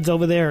 little kids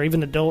over there, or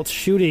even adults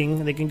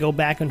shooting, they can go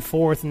back and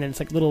forth, and then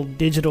it's like little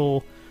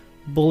digital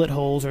bullet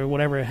holes or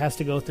whatever it has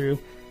to go through.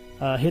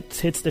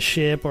 Hits the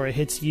ship, or it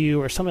hits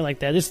you, or something like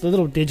that. Just the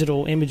little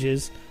digital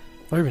images,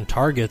 or even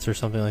targets, or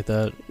something like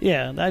that.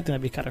 Yeah, I think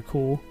that'd be kind of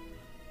cool.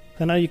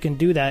 I know you can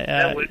do that.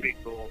 That would be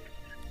cool.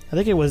 I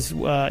think it was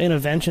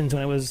Innoventions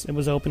when it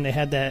was open. They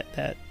had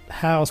that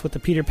house with the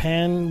Peter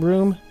Pan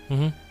room.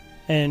 Mm-hmm.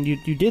 And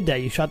you did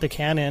that. You shot the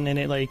cannon, and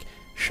it like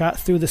shot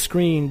through the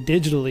screen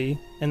digitally,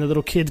 and the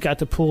little kids got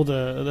to pull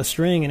the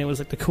string, and it was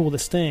like the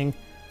coolest thing.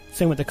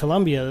 Same with the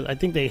Columbia. I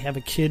think they have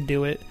a kid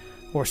do it,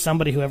 or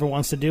somebody, whoever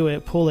wants to do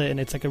it, pull it, and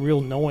it's like a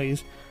real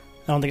noise.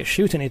 I don't think it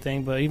shoots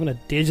anything, but even a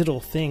digital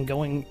thing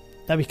going,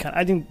 that'd be kind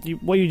of, I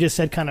think what you just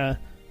said kind of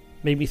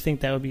made me think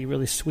that would be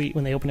really sweet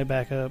when they open it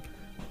back up.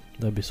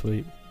 That'd be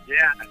sweet.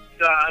 Yeah,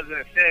 so I was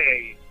going to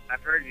say,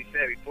 I've heard you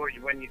say before,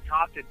 when you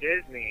talk to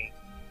Disney,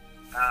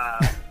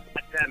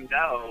 let them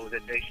know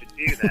that they should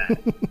do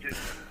that. Just,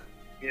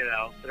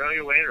 throw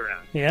your weight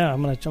around. Yeah,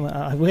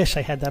 I wish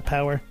I had that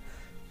power.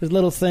 There's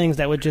little things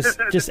that would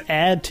just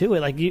add to it.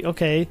 Like,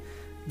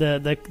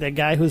 the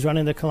guy who's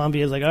running the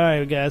Columbia is like, all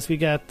right, guys, we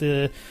got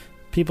the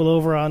people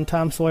over on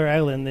Tom Sawyer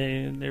Island.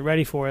 They're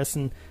ready for us.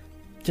 And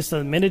just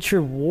a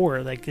miniature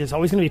war. Like, there's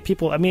always going to be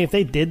people. I mean, if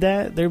they did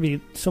that, there'd be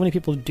so many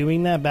people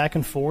doing that back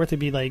and forth. It'd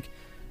be like,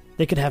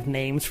 they could have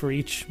names for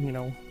each,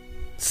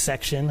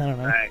 section. I don't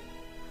know. Right.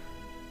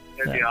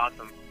 That'd be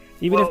awesome.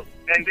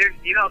 And there's,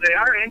 they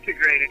are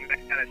integrating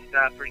that kind of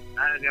stuff.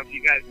 I don't know if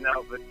you guys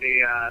know, but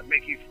the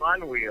Mickey's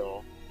Fun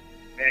Wheel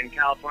in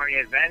California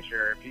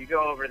Adventure, if you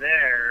go over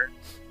there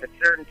at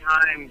certain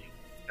times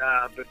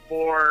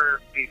before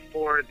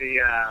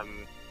the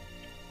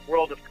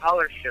World of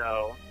Color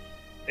show,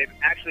 they've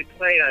actually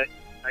played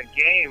a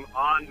game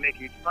on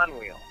Mickey's Fun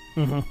Wheel.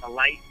 Mm-hmm. A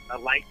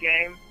light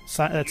game.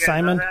 That's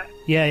Simon. That?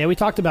 Yeah, we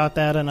talked about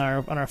that on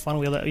our Fun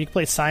Wheel. You can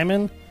play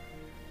Simon.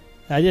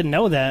 I didn't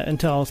know that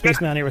until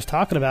Spaceman here was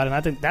talking about it, and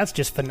I think that's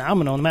just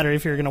phenomenal. No matter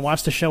if you're going to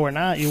watch the show or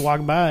not, you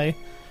walk by,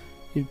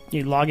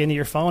 you log into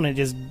your phone, and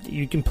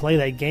you can play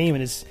that game,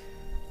 and it's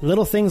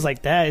little things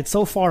like that. It's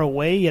so far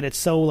away, yet it's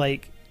so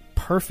like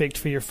perfect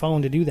for your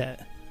phone to do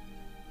that.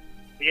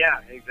 Yeah,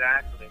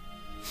 exactly.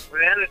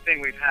 Well, the other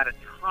thing we've had a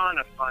ton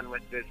of fun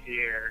with this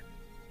year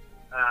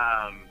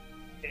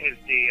is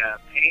the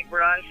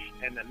paintbrush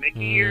and the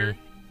Mickey ears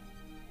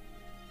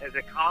as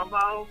a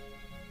combo.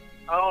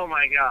 Oh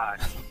my God!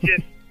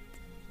 Just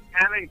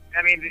having,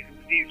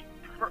 these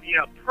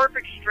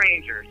perfect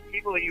strangers,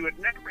 people you would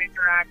never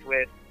interact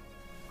with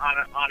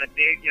on a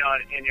day,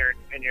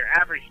 in your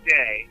average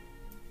day.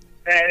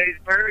 And these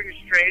perfect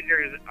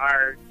strangers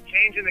are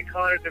changing the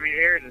colors of your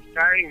ears and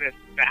starting this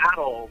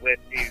battle with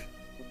these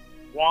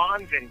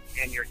wands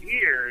in your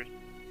ears.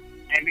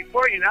 And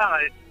before you know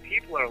it,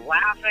 people are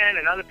laughing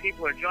and other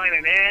people are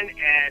joining in,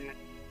 and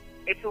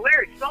it's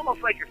hilarious. It's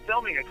almost like you're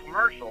filming a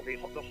commercial the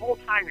whole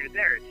time you're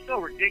there. It's so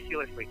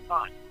ridiculously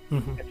fun.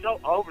 Mm-hmm. It's so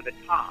over the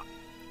top.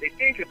 They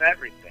think of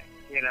everything,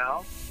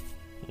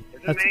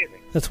 It's amazing.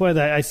 That's why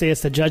I say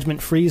it's the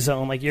judgment-free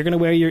zone. Like, you're going to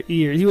wear your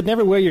ears. You would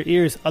never wear your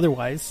ears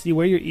otherwise. You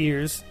wear your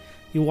ears.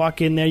 You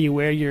walk in there, you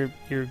wear your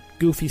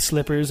goofy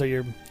slippers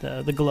or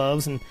the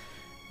gloves, and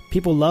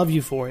people love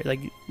you for it. Like,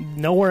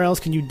 nowhere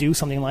else can you do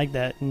something like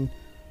that and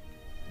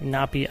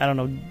not be, I don't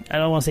know, I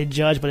don't want to say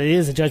judged, but it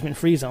is a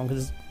judgment-free zone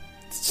because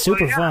it's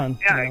super fun.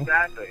 Yeah,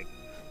 exactly.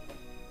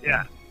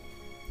 Yeah.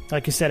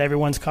 Like you said,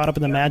 everyone's caught up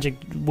in the magic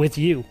with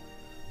you.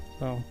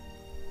 So.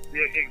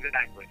 Yeah,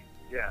 exactly.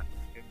 Yeah,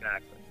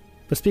 exactly.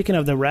 But speaking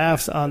of the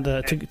rafts on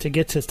the to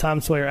get to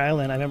Tom Sawyer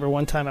Island, I remember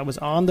one time I was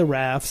on the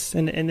rafts,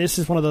 and this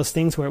is one of those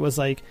things where it was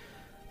like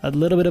a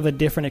little bit of a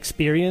different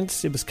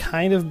experience. It was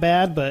kind of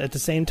bad, but at the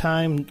same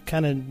time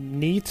kind of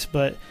neat.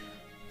 But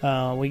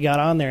we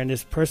got on there, and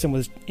this person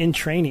was in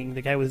training.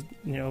 The guy was,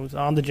 was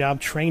on the job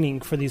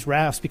training for these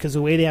rafts, because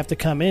the way they have to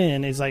come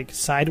in is like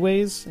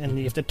sideways, and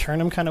you have to turn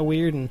them kind of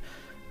weird and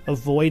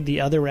avoid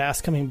the other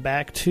rafts coming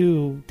back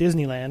to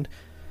Disneyland.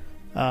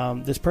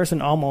 This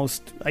person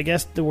almost, I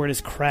guess the word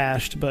is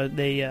crashed, but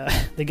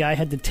the guy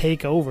had to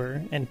take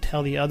over and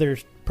tell the other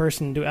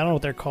person, I don't know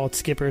what they're called,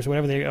 skippers,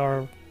 whatever they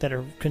are that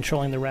are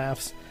controlling the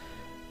rafts,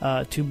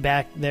 to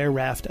back their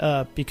raft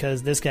up,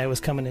 because this guy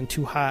was coming in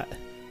too hot.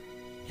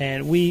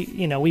 And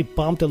we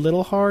bumped a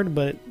little hard,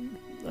 but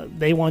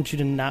they want you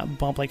to not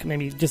bump, like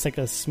maybe just like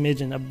a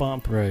smidgen, a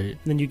bump. Right. And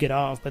then you get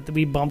off. But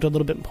we bumped a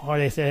little bit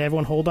hard. They said,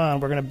 everyone hold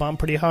on, we're going to bump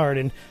pretty hard.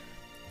 And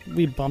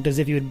we bumped as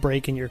if you would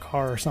brake in your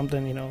car or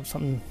something,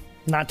 something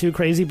not too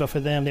crazy, but for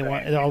them,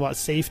 they're all about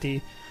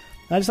safety.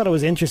 I just thought it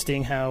was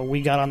interesting how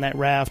we got on that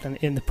raft,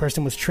 and the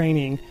person was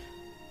training,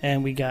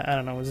 and we got, I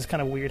don't know, it was just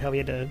kind of weird how we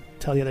had to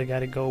tell the other guy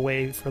to go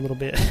away for a little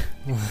bit.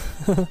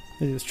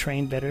 He was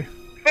trained better.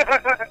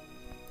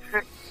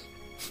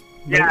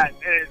 Yeah,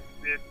 it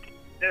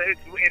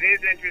is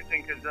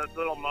interesting, because those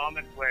little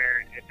moments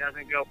where it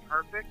doesn't go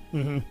perfect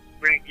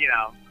bring,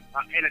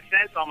 in a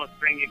sense, almost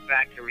bring you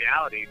back to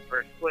reality.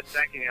 For a split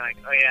second, you're like,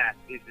 oh yeah,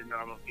 these are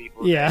normal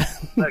people. Yeah.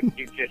 Look,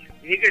 he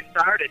just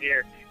started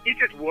here. He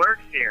just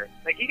works here.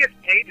 Like, he gets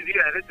paid to do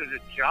that. This is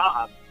a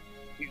job.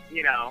 You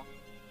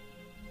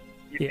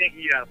think,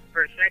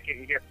 for a second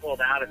you get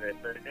pulled out of it,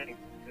 but then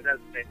it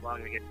doesn't take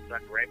long to get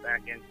sucked right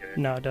back into it.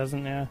 No, it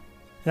doesn't, yeah.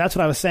 That's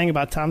what I was saying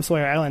about Tom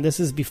Sawyer Island. This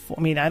is before,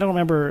 I don't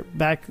remember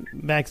back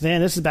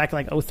then. This is back in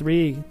like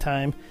 2003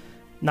 time,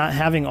 not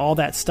having all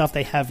that stuff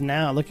they have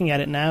now. Looking at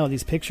it now,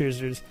 these pictures,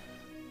 there's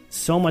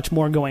so much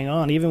more going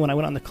on. Even when I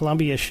went on the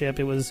Columbia ship,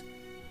 it was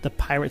the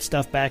pirate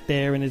stuff back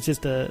there, and it's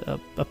just a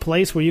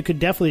place where you could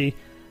definitely,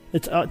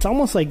 it's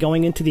almost like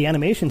going into the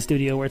animation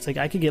studio, where it's like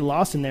I could get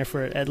lost in there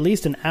for at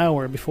least an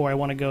hour before I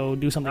want to go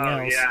do something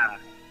else. Yeah.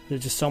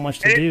 There's just so much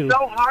to do. It's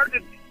so hard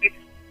to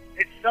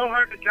it's so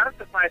hard to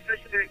justify,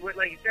 especially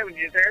like you said, when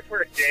you're there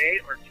for a day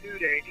or 2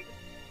 days.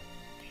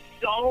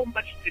 So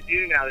much to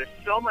do now. There's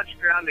so much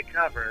ground to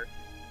cover.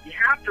 You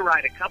have to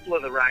ride a couple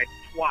of the rides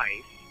twice.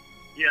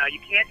 You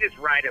can't just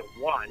ride it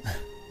once.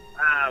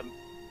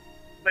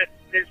 But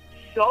there's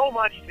so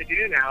much to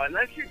do now,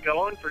 unless you're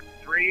going for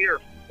 3 or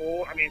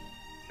 4.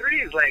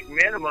 3 is like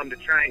minimum to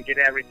try and get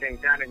everything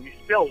done, and you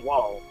still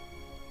won't.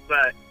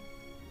 But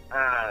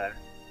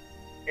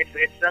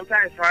it's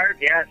sometimes hard.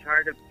 Yeah, it's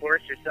hard to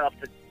force yourself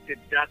to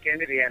duck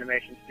into the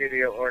animation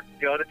studio or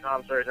go to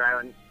Tom Sawyer's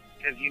Island,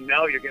 because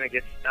you're going to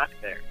get stuck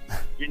there.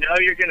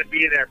 You're going to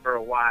be there for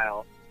a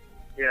while.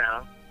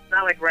 It's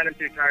not like running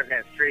through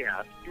Tarzan's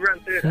treehouse. You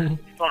run through that.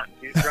 It's fun.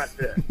 You just run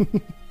through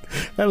it.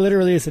 That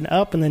literally is an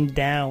up and then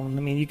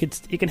down. You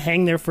can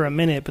hang there for a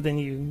minute, but then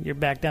you're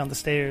back down the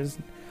stairs.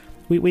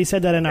 We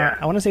said that in our,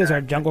 I want to say it was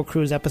our Jungle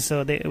Cruise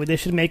episode. They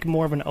should make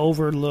more of an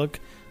overlook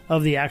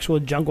of the actual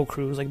Jungle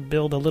Cruise, like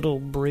build a little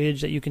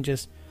bridge that you can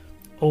just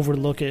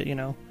overlook it,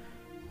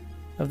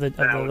 of the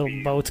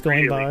little boats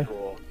going by.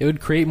 Cool. It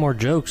would create more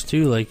jokes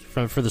too, like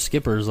for the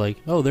skippers, like,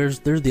 oh, there's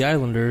the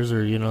islanders,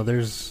 or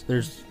there's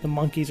the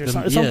monkeys or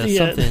something. something.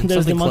 Something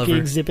there's the monkey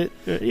clever. exhibit.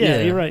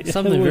 You're right.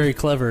 Something very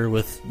clever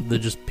with the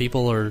just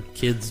people or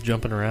kids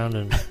jumping around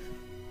and.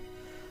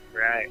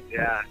 Right.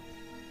 Yeah.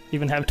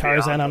 Even have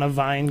Tarzan on a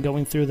vine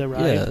going through the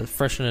ride. Yeah,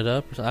 freshen it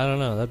up. I don't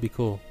know. That'd be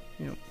cool.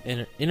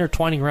 Yep.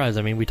 Intertwining rides.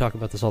 We talk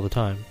about this all the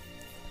time.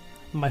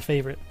 My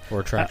favorite. Or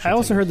attractions. I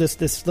also heard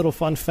this little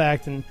fun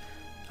fact, and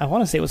I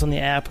want to say it was on the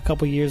app a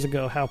couple years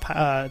ago, how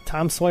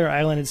Tom Sawyer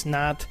Island is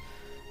not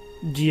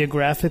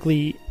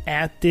geographically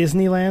at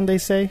Disneyland, they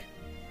say.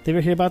 Did you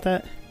ever hear about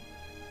that?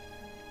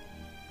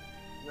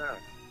 No.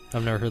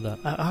 I've never heard that.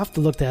 I'll have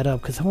to look that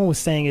up, because someone was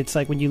saying it's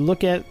like when you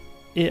look at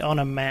it on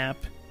a map,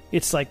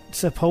 it's like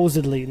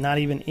supposedly not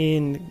even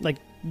in, like,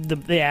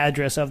 the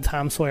address of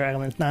Tom Sawyer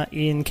Island is not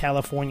in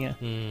California.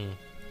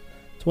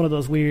 It's one of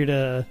those weird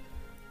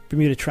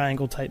Bermuda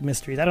Triangle type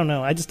mysteries. I don't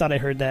know. I just thought I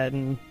heard that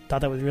and thought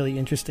that was really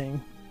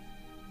interesting.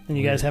 And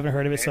you guys haven't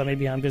heard of it, so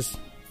maybe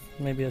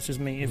that's just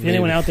me. If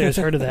anyone out there has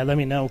heard of that, let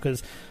me know,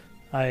 because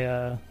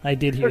I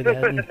did hear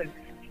that. And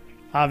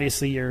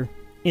obviously, you're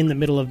in the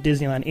middle of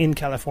Disneyland in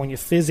California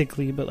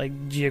physically, but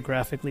like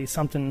geographically,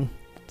 something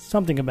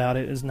about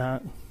it is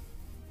not.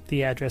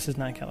 The address is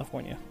not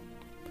California.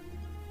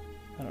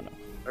 I don't know.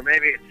 Or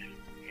maybe it's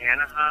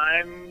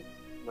Anaheim,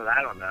 but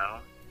I don't know.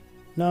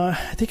 No,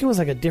 I think it was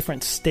like a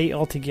different state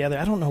altogether.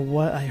 I don't know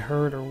what I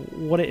heard, or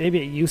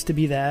maybe it used to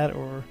be that,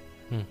 or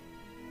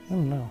I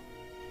don't know.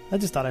 I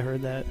just thought I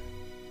heard that.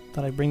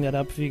 Thought I'd bring that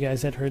up if you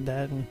guys had heard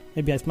that, and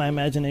maybe it's my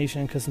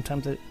imagination, because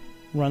sometimes it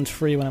runs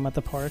free when I'm at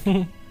the park.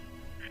 What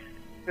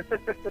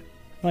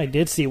I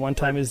did see one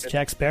time is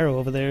Jack Sparrow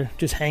over there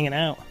just hanging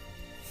out.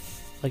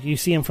 Like, you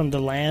see him from the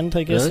land,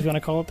 I guess, if you want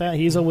to call it that.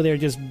 He's over there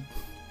just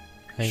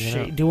hanging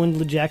out. doing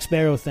the Jack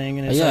Sparrow thing.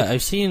 And it's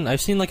I've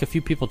seen like a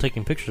few people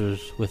taking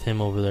pictures with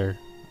him over there,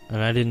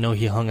 and I didn't know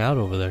he hung out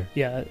over there.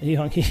 Yeah, he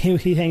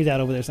hangs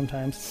out over there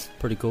sometimes.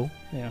 Pretty cool.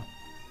 Yeah.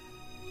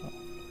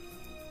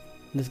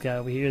 This guy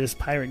over here, this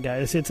pirate guy,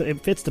 it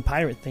fits the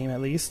pirate theme at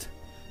least.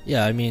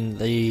 Yeah, I mean,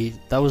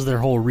 that was their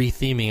whole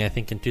re-theming, I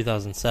think, in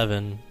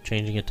 2007,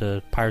 changing it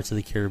to Pirates of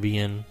the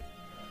Caribbean.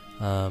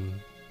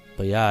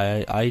 But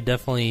yeah, I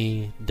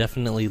definitely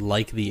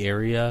like the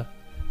area.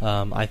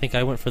 I think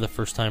I went for the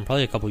first time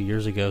probably a couple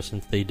years ago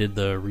since they did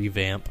the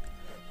revamp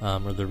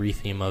or the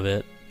re-theme of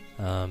it.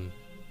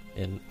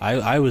 And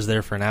I was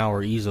there for an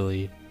hour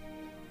easily,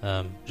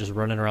 just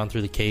running around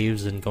through the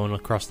caves and going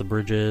across the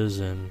bridges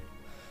and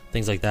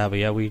things like that. But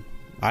yeah,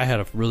 I had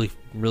a really,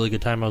 really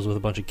good time. I was with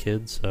a bunch of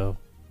kids, so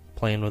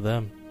playing with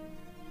them.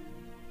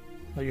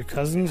 Are your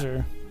cousins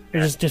or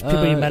just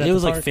people you met at the park? It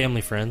was like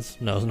family friends.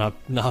 No, it was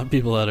not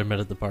people that I met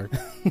at the park.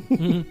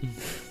 It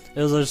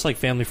was just like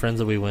family friends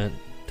that we went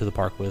to the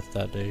park with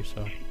that day.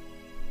 So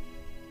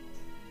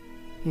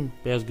yeah,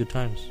 it was good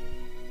times.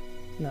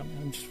 No,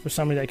 just for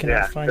somebody that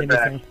cannot find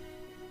anything.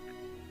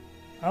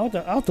 I'll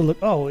have to look.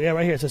 Oh yeah,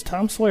 right here it says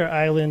Tom Sawyer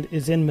Island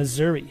is in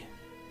Missouri.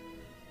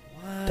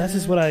 What? That's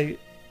just what I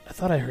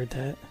thought I heard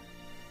that.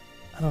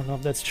 I don't know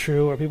if that's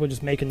true or people are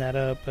just making that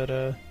up, but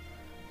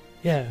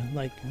yeah,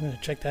 like I'm gonna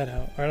check that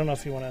out. Or I don't know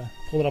if you want to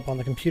pull it up on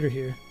the computer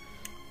here.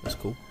 That's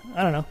cool.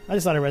 I don't know. I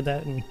just thought I read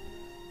that, and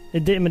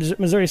it did.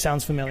 Missouri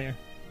sounds familiar,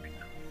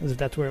 as if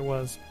that's where it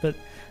was, but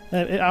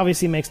it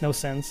obviously makes no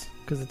sense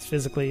because it's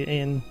physically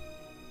in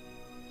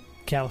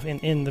California,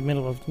 in the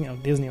middle of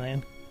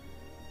Disneyland.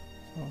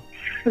 So.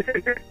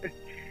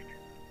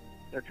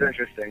 That's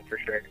interesting for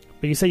sure.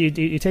 But you say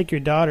you take your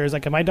daughters.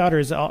 Like my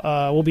daughters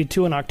will be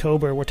 2 in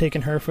October. We're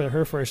taking her for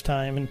her first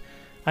time, and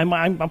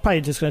I'm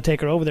probably just going to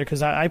take her over there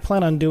because I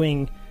plan on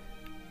doing,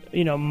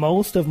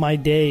 most of my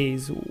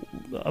days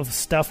of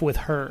stuff with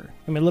her.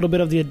 I mean, a little bit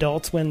of the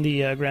adults when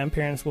the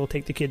grandparents will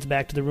take the kids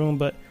back to the room,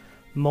 but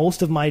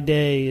most of my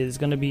day is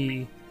going to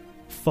be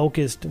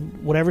focused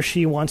whatever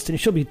she wants to.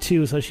 She'll be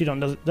 2, so she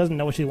doesn't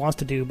know what she wants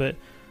to do, but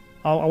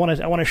I want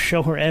to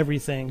show her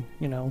everything.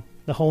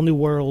 The whole new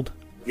world.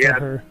 Yeah. For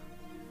her.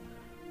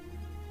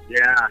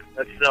 Yeah,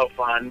 that's so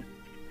fun.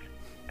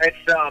 It's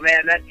so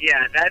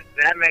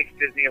that makes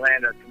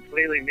Disneyland a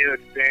completely new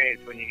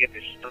experience when you get to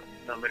show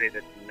somebody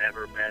that's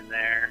never been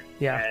there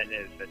and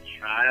is a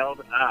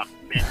child. Oh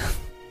man,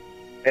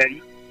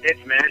 and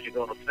it's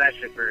magical,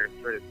 especially for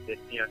the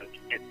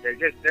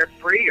kids. They're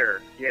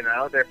freer.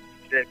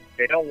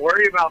 They don't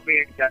worry about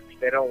being Dutch.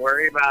 They don't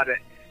worry about it.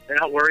 They're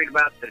not worried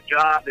about the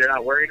job. They're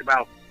not worried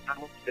about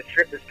how much the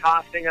trip is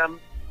costing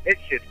them. It's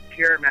just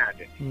pure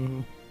magic.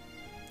 Mm-hmm.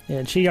 Yeah,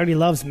 and she already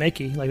loves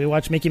Mickey. Like, we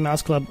watch Mickey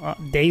Mouse Club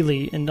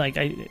daily, and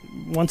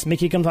once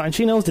Mickey comes on, and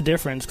she knows the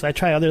difference, because I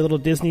try other little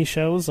Disney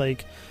shows,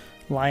 like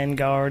Lion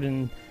Guard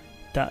and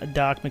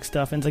Doc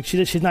McStuff, and it's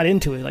like she's not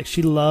into it. Like,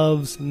 she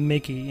loves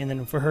Mickey, and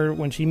then for her,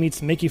 when she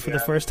meets Mickey for the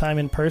first time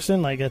in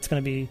person, like, that's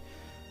going to be,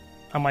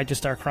 I might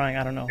just start crying.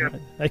 I don't know. Yeah.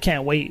 I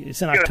can't wait.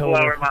 It's in October.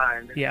 Blow her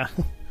mind. Yeah.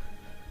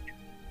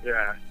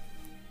 Yeah.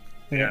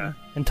 Yeah.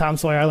 And Tom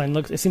Sawyer Island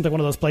it seems like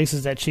one of those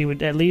places that she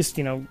would at least,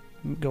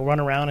 go run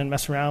around and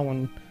mess around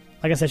when,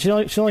 like I said, she's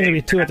only going to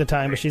be 2 at the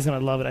time, but she's going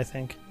to love it, I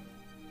think.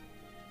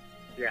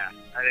 Yeah,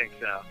 I think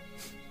so.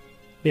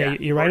 Yeah,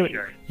 you're right.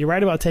 Sure. You're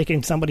right about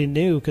taking somebody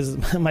new,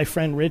 because my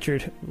friend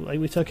Richard,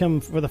 we took him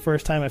for the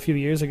first time a few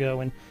years ago,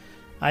 and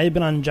I had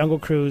been on Jungle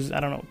Cruise, I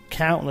don't know,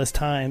 countless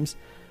times,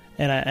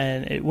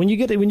 when you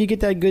get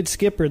that good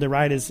skipper, the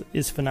ride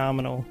is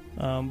phenomenal.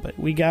 But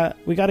we got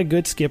a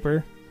good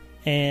skipper.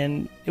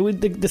 And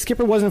the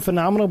skipper wasn't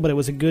phenomenal, but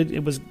the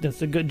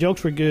good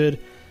jokes were good,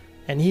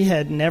 and he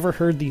had never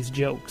heard these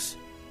jokes,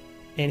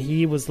 and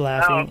he was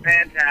laughing. Oh,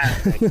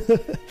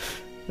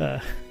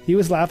 fantastic! He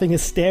was laughing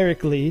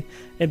hysterically,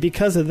 and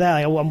because of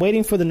that, I'm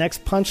waiting for the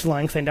next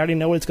punchline because I already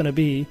know what it's going to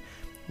be.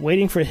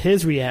 Waiting for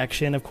his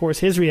reaction. Of course,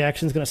 his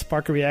reaction is going to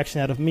spark a reaction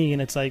out of me,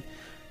 and it's like,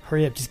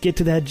 hurry up, just get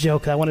to that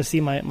joke. I want to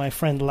see my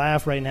friend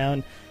laugh right now,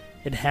 and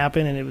it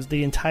happened, and it was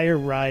the entire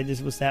ride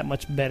just was that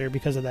much better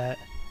because of that.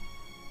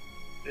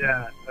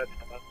 Yeah, that's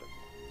awesome.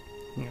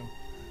 Yeah.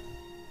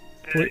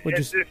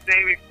 It's the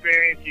same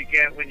experience you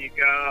get when you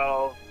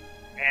go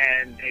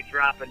and they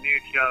drop a new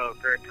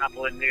joke or a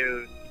couple of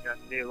new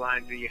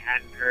lines that you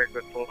hadn't heard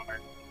before,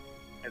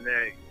 and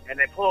they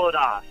pull it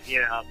off.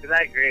 Because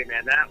I agree,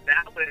 man. That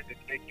one in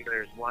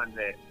particular is one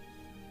that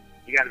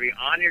you got to be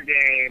on your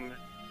game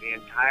the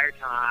entire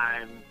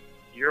time.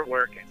 You're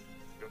working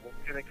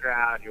the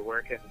crowd. You're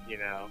working,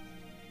 to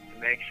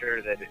make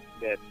sure that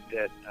it's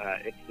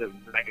the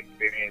right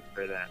experience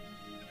for them.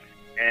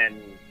 And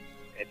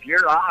if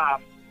you're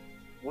off,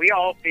 we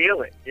all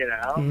feel it,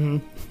 Mm-hmm.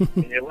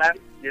 And you're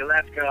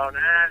left going,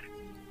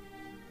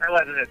 that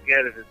wasn't as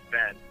good as it's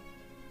been.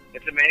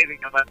 It's amazing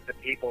how much the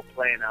people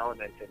play an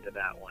element into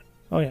that one.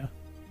 Oh yeah,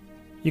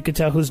 you could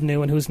tell who's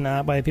new and who's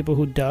not by people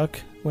who duck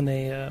when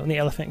the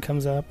elephant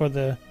comes up, or I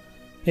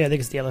think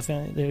it's the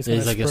elephant. He's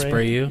like a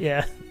spray you.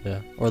 Yeah.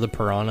 Or the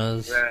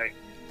piranhas. Right.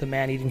 the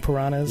man-eating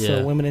piranhas, Yeah.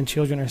 so women and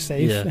children are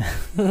safe.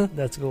 Yeah.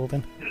 That's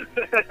golden.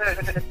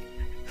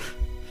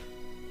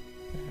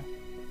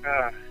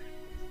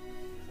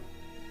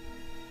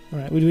 All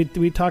right,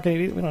 we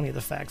talking? We don't need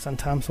the facts on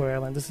Tom Sawyer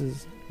Island. This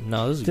is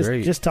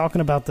great. Just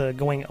talking about the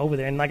going over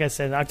there, and like I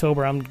said, in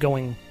October I'm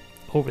going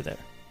over there.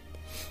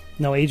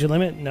 No age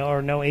limit,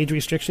 no age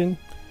restriction.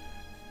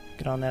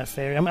 Get on that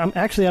ferry. I'm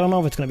actually, I don't know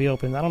if it's going to be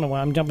open. I don't know why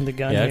I'm jumping the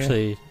gun. Yeah, here.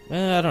 actually,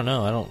 I don't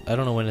know. I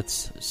don't know when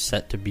it's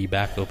set to be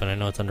back open. I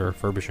know it's under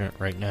refurbishment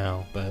right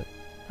now, but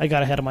I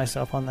got ahead of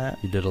myself on that.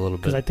 you did a little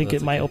bit Because I think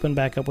it might open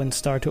back up when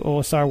Star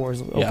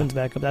Wars opens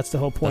back up. That's the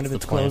whole point That's of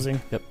its the plan.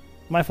 closing. Yep.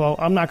 My fault.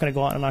 I'm not going to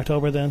go out in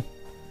October then.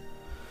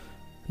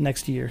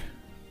 Next year.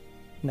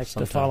 The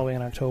Sometime. following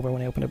in October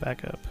when they open it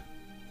back up.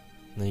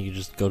 And then you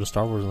just go to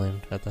Star Wars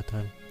Land at that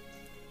time.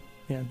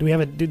 Yeah. Do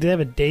they have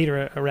a date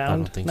or around? I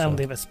don't think I don't so. think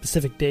they have a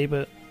specific date,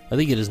 but I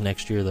think it is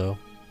next year, though.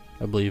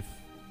 I believe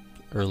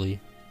early.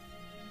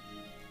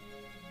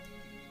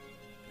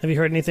 have you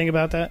heard anything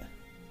about that?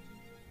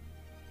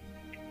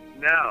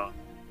 No.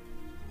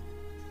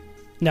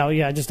 No,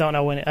 yeah, I just don't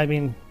know when.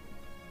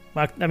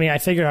 I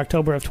figure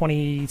October of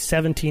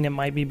 2017 it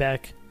might be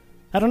back.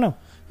 I don't know.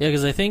 Yeah,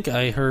 because I think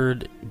I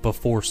heard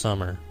before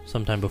summer,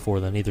 sometime before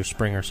then, either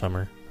spring or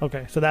summer.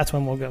 Okay, so that's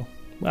when we'll go.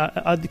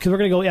 Because we're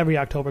going to go every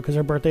October because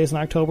her birthday is in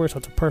October, so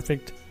it's a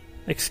perfect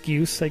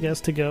excuse, I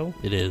guess, to go.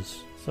 It is.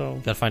 So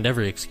Gotta find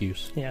every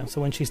excuse. yeah,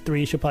 so when she's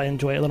 3, she'll probably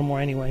enjoy it a little more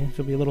anyway.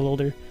 She'll be a little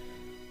older.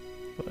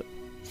 But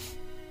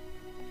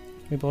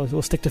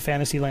we'll stick to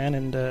Fantasyland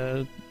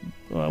and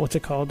what's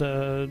it called?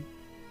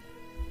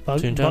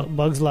 Toontown?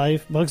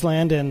 Bugs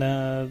Land,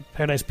 and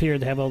Paradise Pier.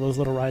 They have all those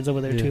little rides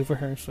over there Yeah. too for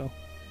her. So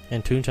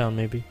And Toontown,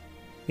 maybe.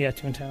 yeah,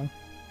 Toontown.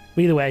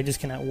 But either way, I just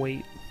cannot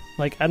wait.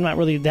 Like, I'm not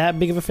really that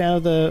big of a fan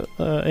of the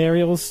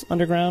Ariel's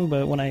Underground,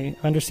 but when I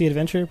Undersea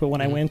Adventure, but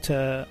when I went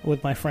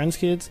with my friends'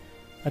 kids,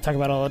 I talk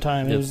about it all the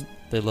time. Yep. It was,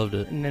 They loved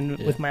it. and then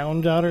Yeah. with my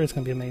own daughter, it's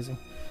gonna be amazing.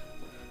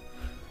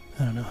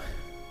 I don't know.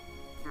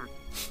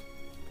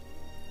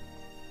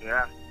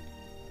 Yeah.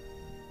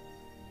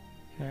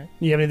 All right.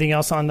 You have anything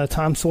else on the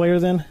Tom Sawyer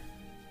then?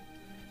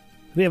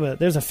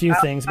 There's a few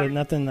things, but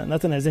nothing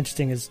as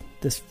interesting as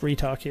this free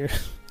talk here.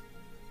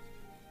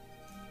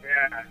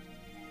 Yeah.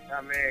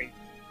 Not me.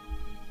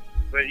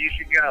 But you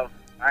should go.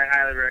 I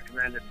highly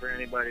recommend it for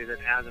anybody that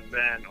hasn't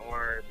been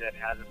or that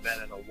hasn't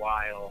been in a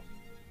while.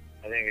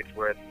 I think it's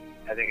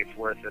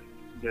worth it,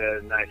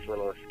 the nice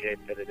little escape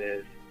that it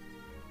is.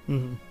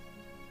 Mm-hmm.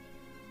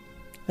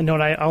 And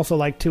what I also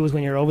like too is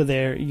when you're over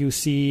there, you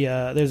see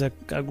there's a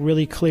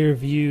really clear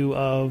view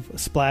of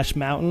Splash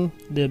Mountain,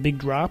 the big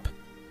drop,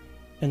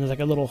 and there's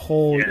like a little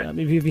hole. Yeah. Have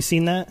you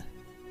seen that?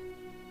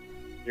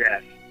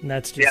 Yes. And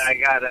that's just Yeah,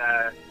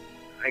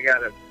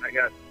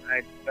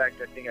 in fact,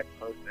 I think I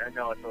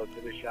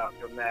posted a shot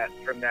from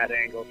that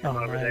angle from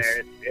over nice.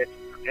 there.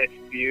 It's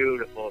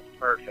beautiful. It's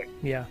perfect.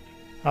 yeah.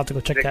 I'll have to go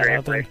check It's a that great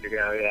out then. place to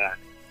go. Yeah.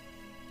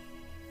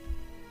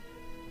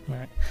 All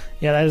right.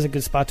 Yeah, that is a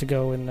good spot to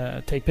go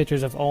and take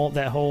pictures of all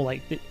that whole,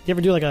 like, you ever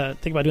do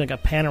think about doing like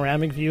a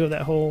panoramic view of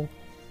that whole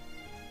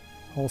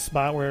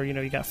spot where,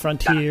 you got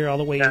Frontier all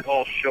the way. That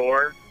whole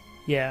shore.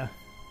 Yeah.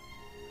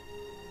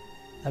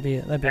 That'd be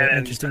an And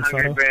interesting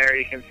Hungry photo. Bear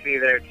you can see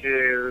there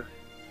too.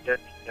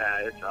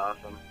 It's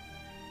awesome.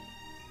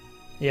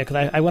 Yeah,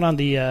 because I went on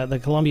the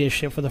Columbia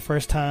ship for the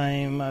first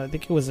time. I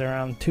think it was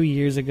around 2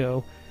 years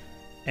ago,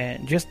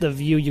 and just the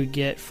view you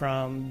get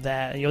from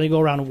that. You only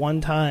go around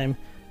one time,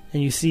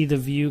 and you see the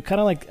view. Kind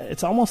of like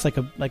it's almost like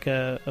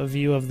a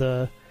view of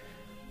the,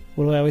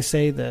 what do I always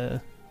say, the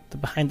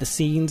behind the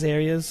scenes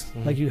areas.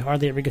 Mm-hmm. Like you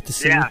hardly ever get to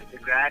see. Yeah,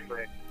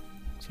 exactly.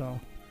 So,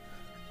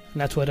 and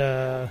that's what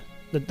the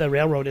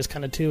railroad is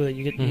kind of too. That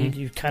you get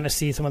you kind of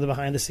see some of the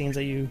behind the scenes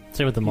that you.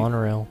 Same with the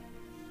monorail.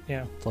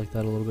 Yeah, It's like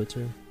that a little bit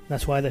too.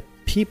 that's why the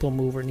people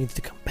mover needs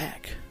to come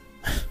back.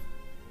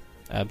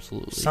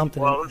 Absolutely.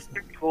 Something. Well, it was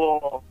pretty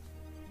cool.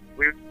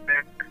 We were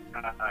there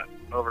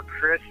over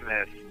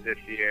Christmas this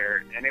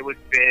year, and it was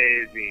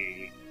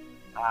busy.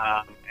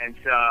 And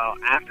so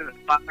after the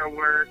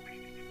fireworks,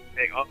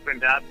 they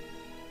opened up.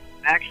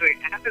 Actually,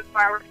 after the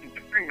fireworks and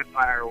during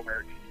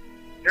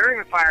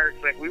the fireworks,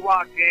 like we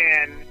walked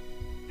in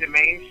to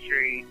Main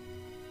Street,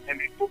 and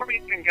before we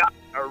even got,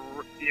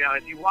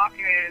 as you walk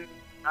in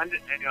under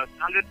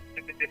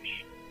the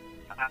ditch,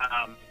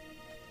 and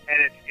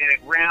it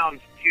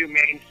rounds to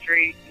Main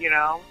Street,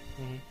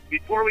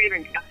 Before we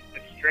even got to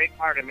the straight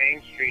part of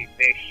Main Street,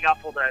 they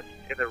shuffled us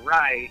to the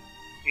right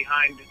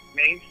behind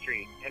Main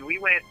Street, and we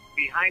went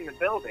behind the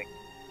building.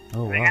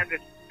 Oh, They wow. had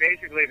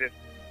this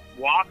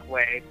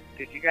walkway.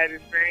 Did you guys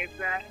experience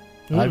that?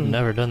 I've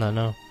never done that,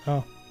 no.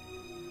 Oh.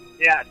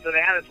 Yeah, so they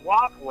had this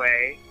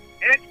walkway,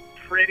 and it's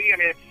pretty. I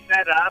mean, it's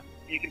set up.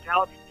 You can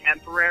tell it's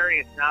temporary.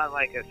 It's not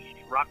like a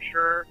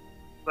structure,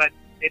 but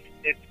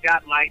it's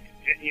got lights.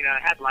 It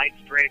had lights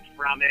draped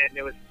from it, and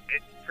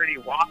it's pretty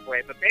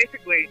walkway. But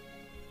basically,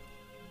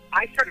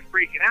 I started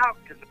freaking out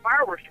because the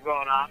fireworks were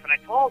going off, and I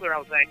told her, I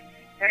was like,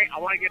 "Hey, I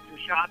want to get some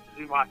shots as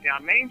we walk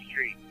down Main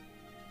Street."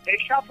 They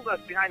shuffled us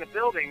behind the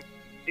building,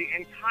 the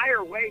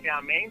entire way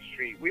down Main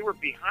Street, we were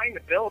behind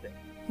the building,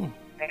 and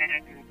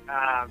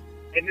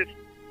in this,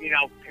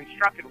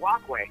 constructed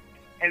walkway.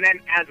 And then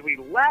as we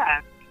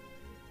left,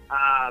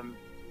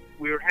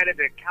 we were headed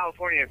to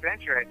California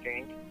Adventure, I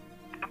think.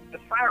 The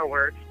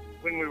fireworks,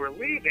 when we were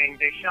leaving,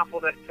 they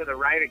shuffled us to the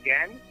right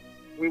again.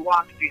 We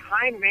walked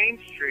behind Main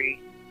Street,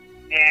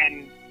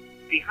 and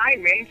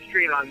behind Main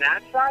Street on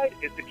that side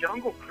is the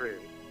Jungle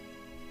Cruise.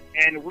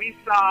 And we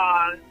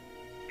saw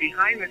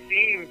behind the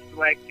scenes,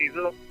 like these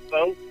little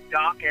boat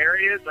dock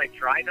areas, like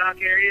dry dock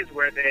areas,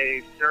 where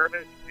they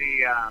service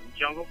the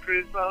Jungle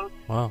Cruise boats.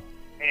 Wow.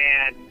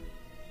 And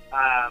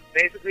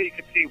basically you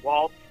could see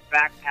Walt's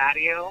back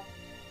patio,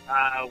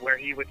 where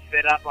he would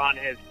sit up on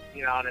his,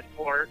 on his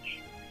porch,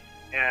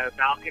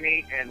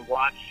 balcony, and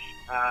watch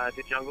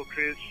the Jungle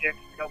Cruise ships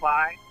go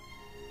by.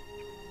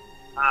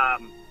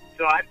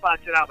 So I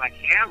busted out my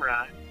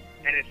camera,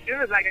 and as soon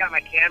as I got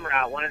my camera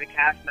out, one of the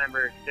cast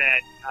members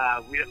said,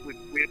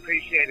 "We'd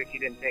appreciate it if you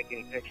didn't take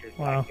any pictures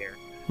back here."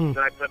 So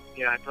I put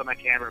my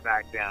camera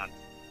back down.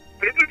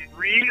 But it was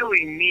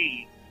really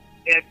neat.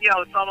 And,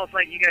 it's almost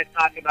like you guys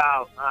talk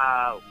about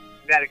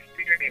that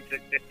experience.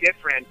 It's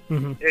different.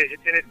 Mm-hmm.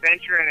 It's an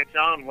adventure in its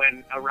own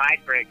when a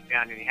ride breaks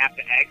down and you have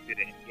to exit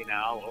it,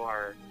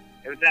 or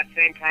it was that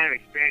same kind of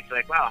experience.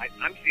 Like, wow,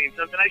 I'm seeing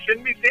something I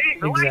shouldn't be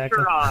seeing. The lights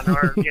are on,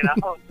 or,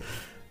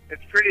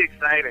 it's pretty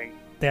exciting.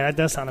 Yeah, that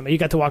does sound amazing. You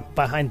got to walk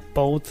behind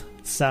both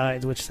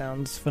sides, which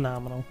sounds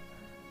phenomenal.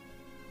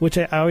 Which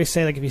I always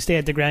say, like, if you stay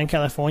at the Grand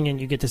Californian,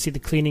 you get to see the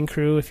cleaning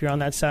crew if you're on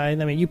that side.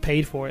 I mean, you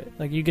paid for it.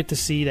 Like, you get to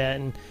see that,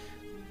 and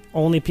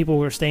only people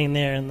who are staying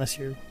there, unless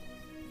you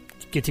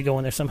get to go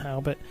in there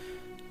somehow, but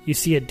you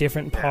see a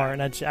different part,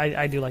 and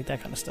I do like that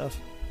kind of stuff.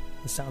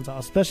 It sounds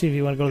awesome, especially if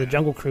you want to go to the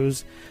Jungle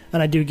Cruise,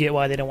 and I do get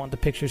why they don't want the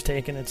pictures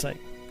taken. It's, like,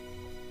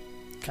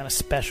 kind of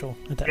special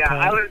at that point. Yeah,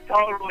 I was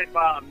totally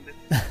bummed.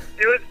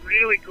 It was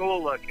really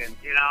cool looking, and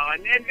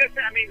just,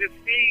 to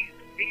see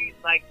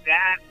like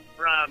that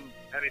from,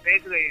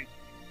 basically,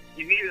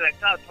 you immediately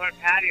saw the front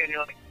patio, and you're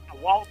like,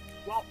 Walt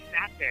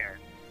sat there,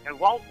 and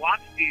Walt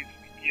watched these,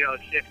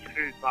 ships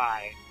cruise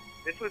by.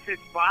 This was his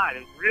spot. It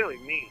was really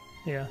neat.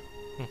 Yeah.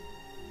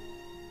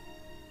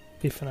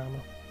 Be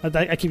phenomenal.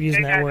 I keep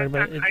using that word,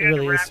 but it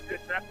really is.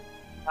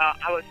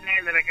 I was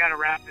saying that I got to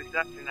wrap this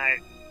up tonight.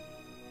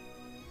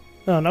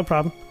 Oh, no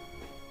problem.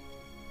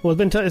 Well,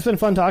 it's been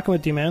fun talking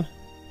with you, man.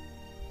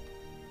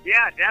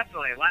 Yeah,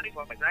 definitely.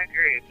 Likewise, I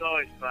agree. It's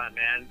always fun,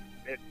 man.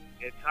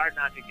 It's hard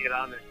not to get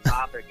on this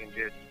topic and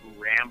just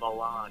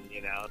ramble on,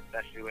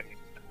 especially when you're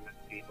with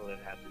people that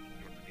have this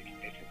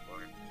appreciation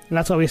for it. And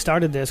that's why we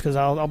started this, because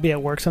I'll be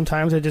at work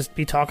sometimes. I'd just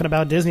be talking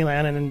about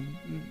Disneyland, and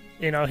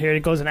here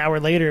it goes an hour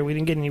later. We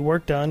didn't get any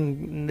work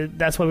done. And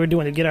that's what we're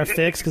doing, to get our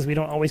fix, because we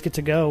don't always get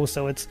to go.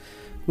 So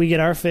we get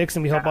our fix,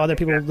 and we hope other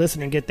people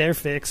listening get their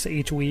fix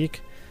each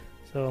week.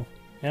 So,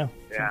 yeah.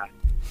 Yeah.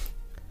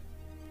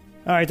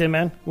 All right, then,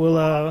 man.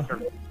 We'll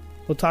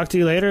talk to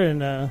you later,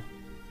 and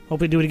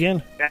hope we do it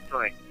again.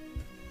 Definitely.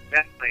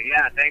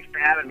 Yeah, thanks for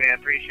having me. I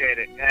appreciate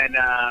it. And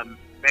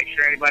make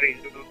sure anybody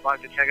who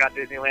wants to check out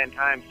Disneyland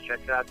Times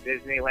checks out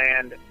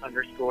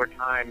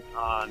Disneyland_Times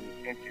on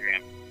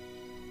Instagram.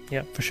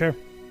 Yeah, for sure.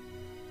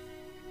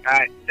 All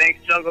right.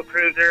 Thanks, Jungle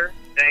Cruiser.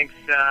 Thanks,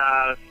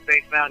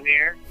 Space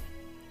Mountaineer.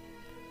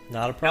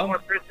 Not a problem. No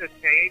more Christmas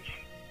Page.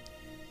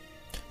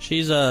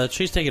 She's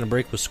taking a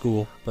break with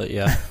school, but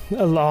yeah.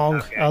 a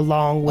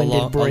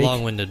long-winded break. A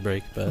long-winded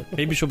break, but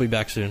maybe she'll be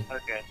back soon.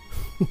 Okay.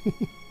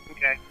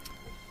 Okay.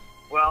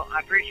 Well, I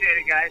appreciate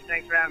it, guys.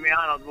 Thanks for having me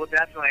on. We'll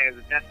definitely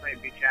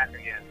be chatting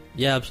again.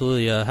 Yeah,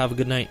 absolutely. Have a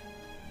good night.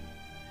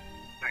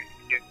 All right.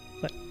 Good.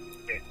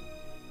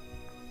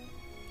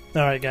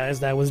 All right, guys.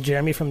 That was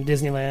Jeremy from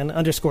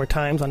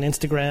Disneyland_Times on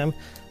Instagram.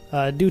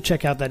 Do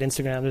check out that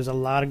Instagram. There's a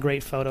lot of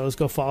great photos.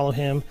 Go follow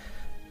him.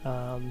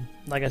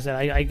 Like I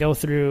said, I go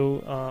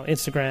through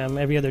Instagram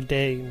every other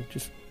day. And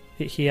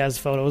he has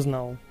photos, and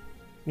I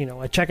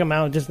check them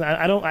out.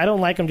 I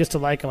don't like them just to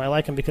like them. I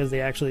like them because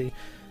they actually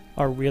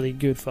are really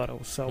good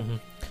photos. So,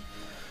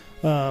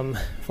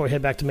 before we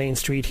head back to Main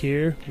Street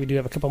here, we do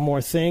have a couple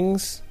more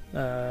things.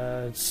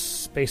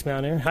 Space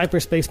Mountaineer,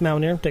 Hyperspace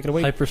Mountaineer, take it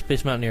away.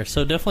 Hyperspace Mountaineer.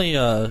 So definitely,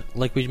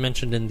 like we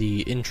mentioned in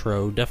the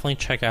intro, definitely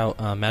check out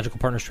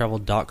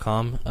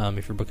magicalpartnerstravel.com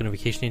if you're booking a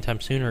vacation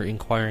anytime soon or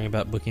inquiring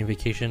about booking a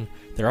vacation.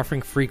 They're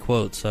offering free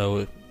quotes,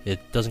 so it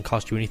doesn't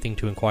cost you anything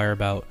to inquire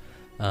about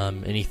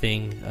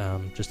anything.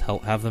 Just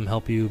have them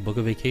help you book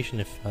a vacation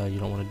if you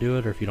don't want to do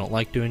it, or if you don't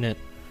like doing it.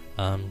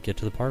 Get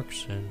to the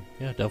parks, and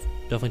yeah,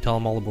 definitely tell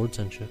them all aboard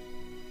sent you.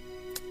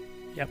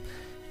 Yep.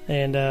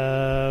 And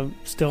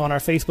still on our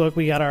Facebook,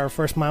 we got our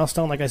first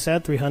milestone, like I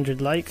said,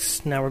 300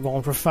 likes. Now we're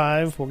going for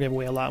 5. We'll give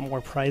away a lot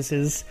more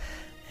prizes.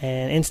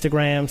 And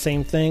Instagram,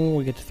 same thing.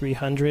 We get to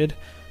 300.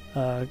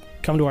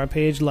 Come to our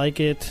page, like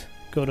it.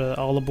 Go to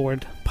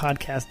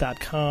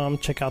allaboardpodcast.com.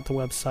 Check out the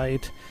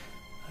website.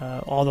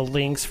 All the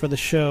links for the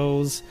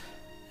shows.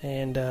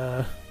 And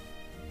I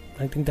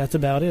think that's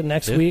about it.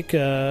 Next week,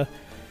 up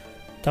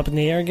in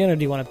the air again, or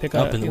do you want to pick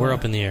up? We're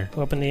up in the air.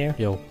 Up in the air?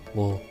 Yo,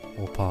 we'll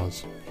we'll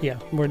pause. Yeah,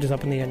 we're just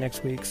up in the air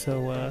next week.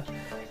 So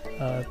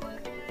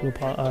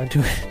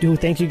we'll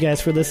thank you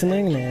guys for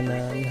listening,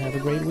 and have a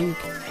great week.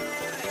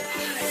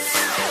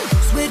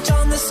 Switch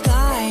on the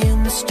sky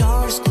and the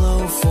stars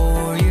glow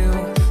for you.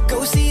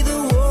 Go see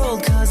the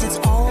world 'cause it's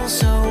all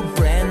so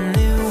brand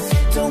new.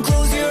 Don't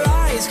close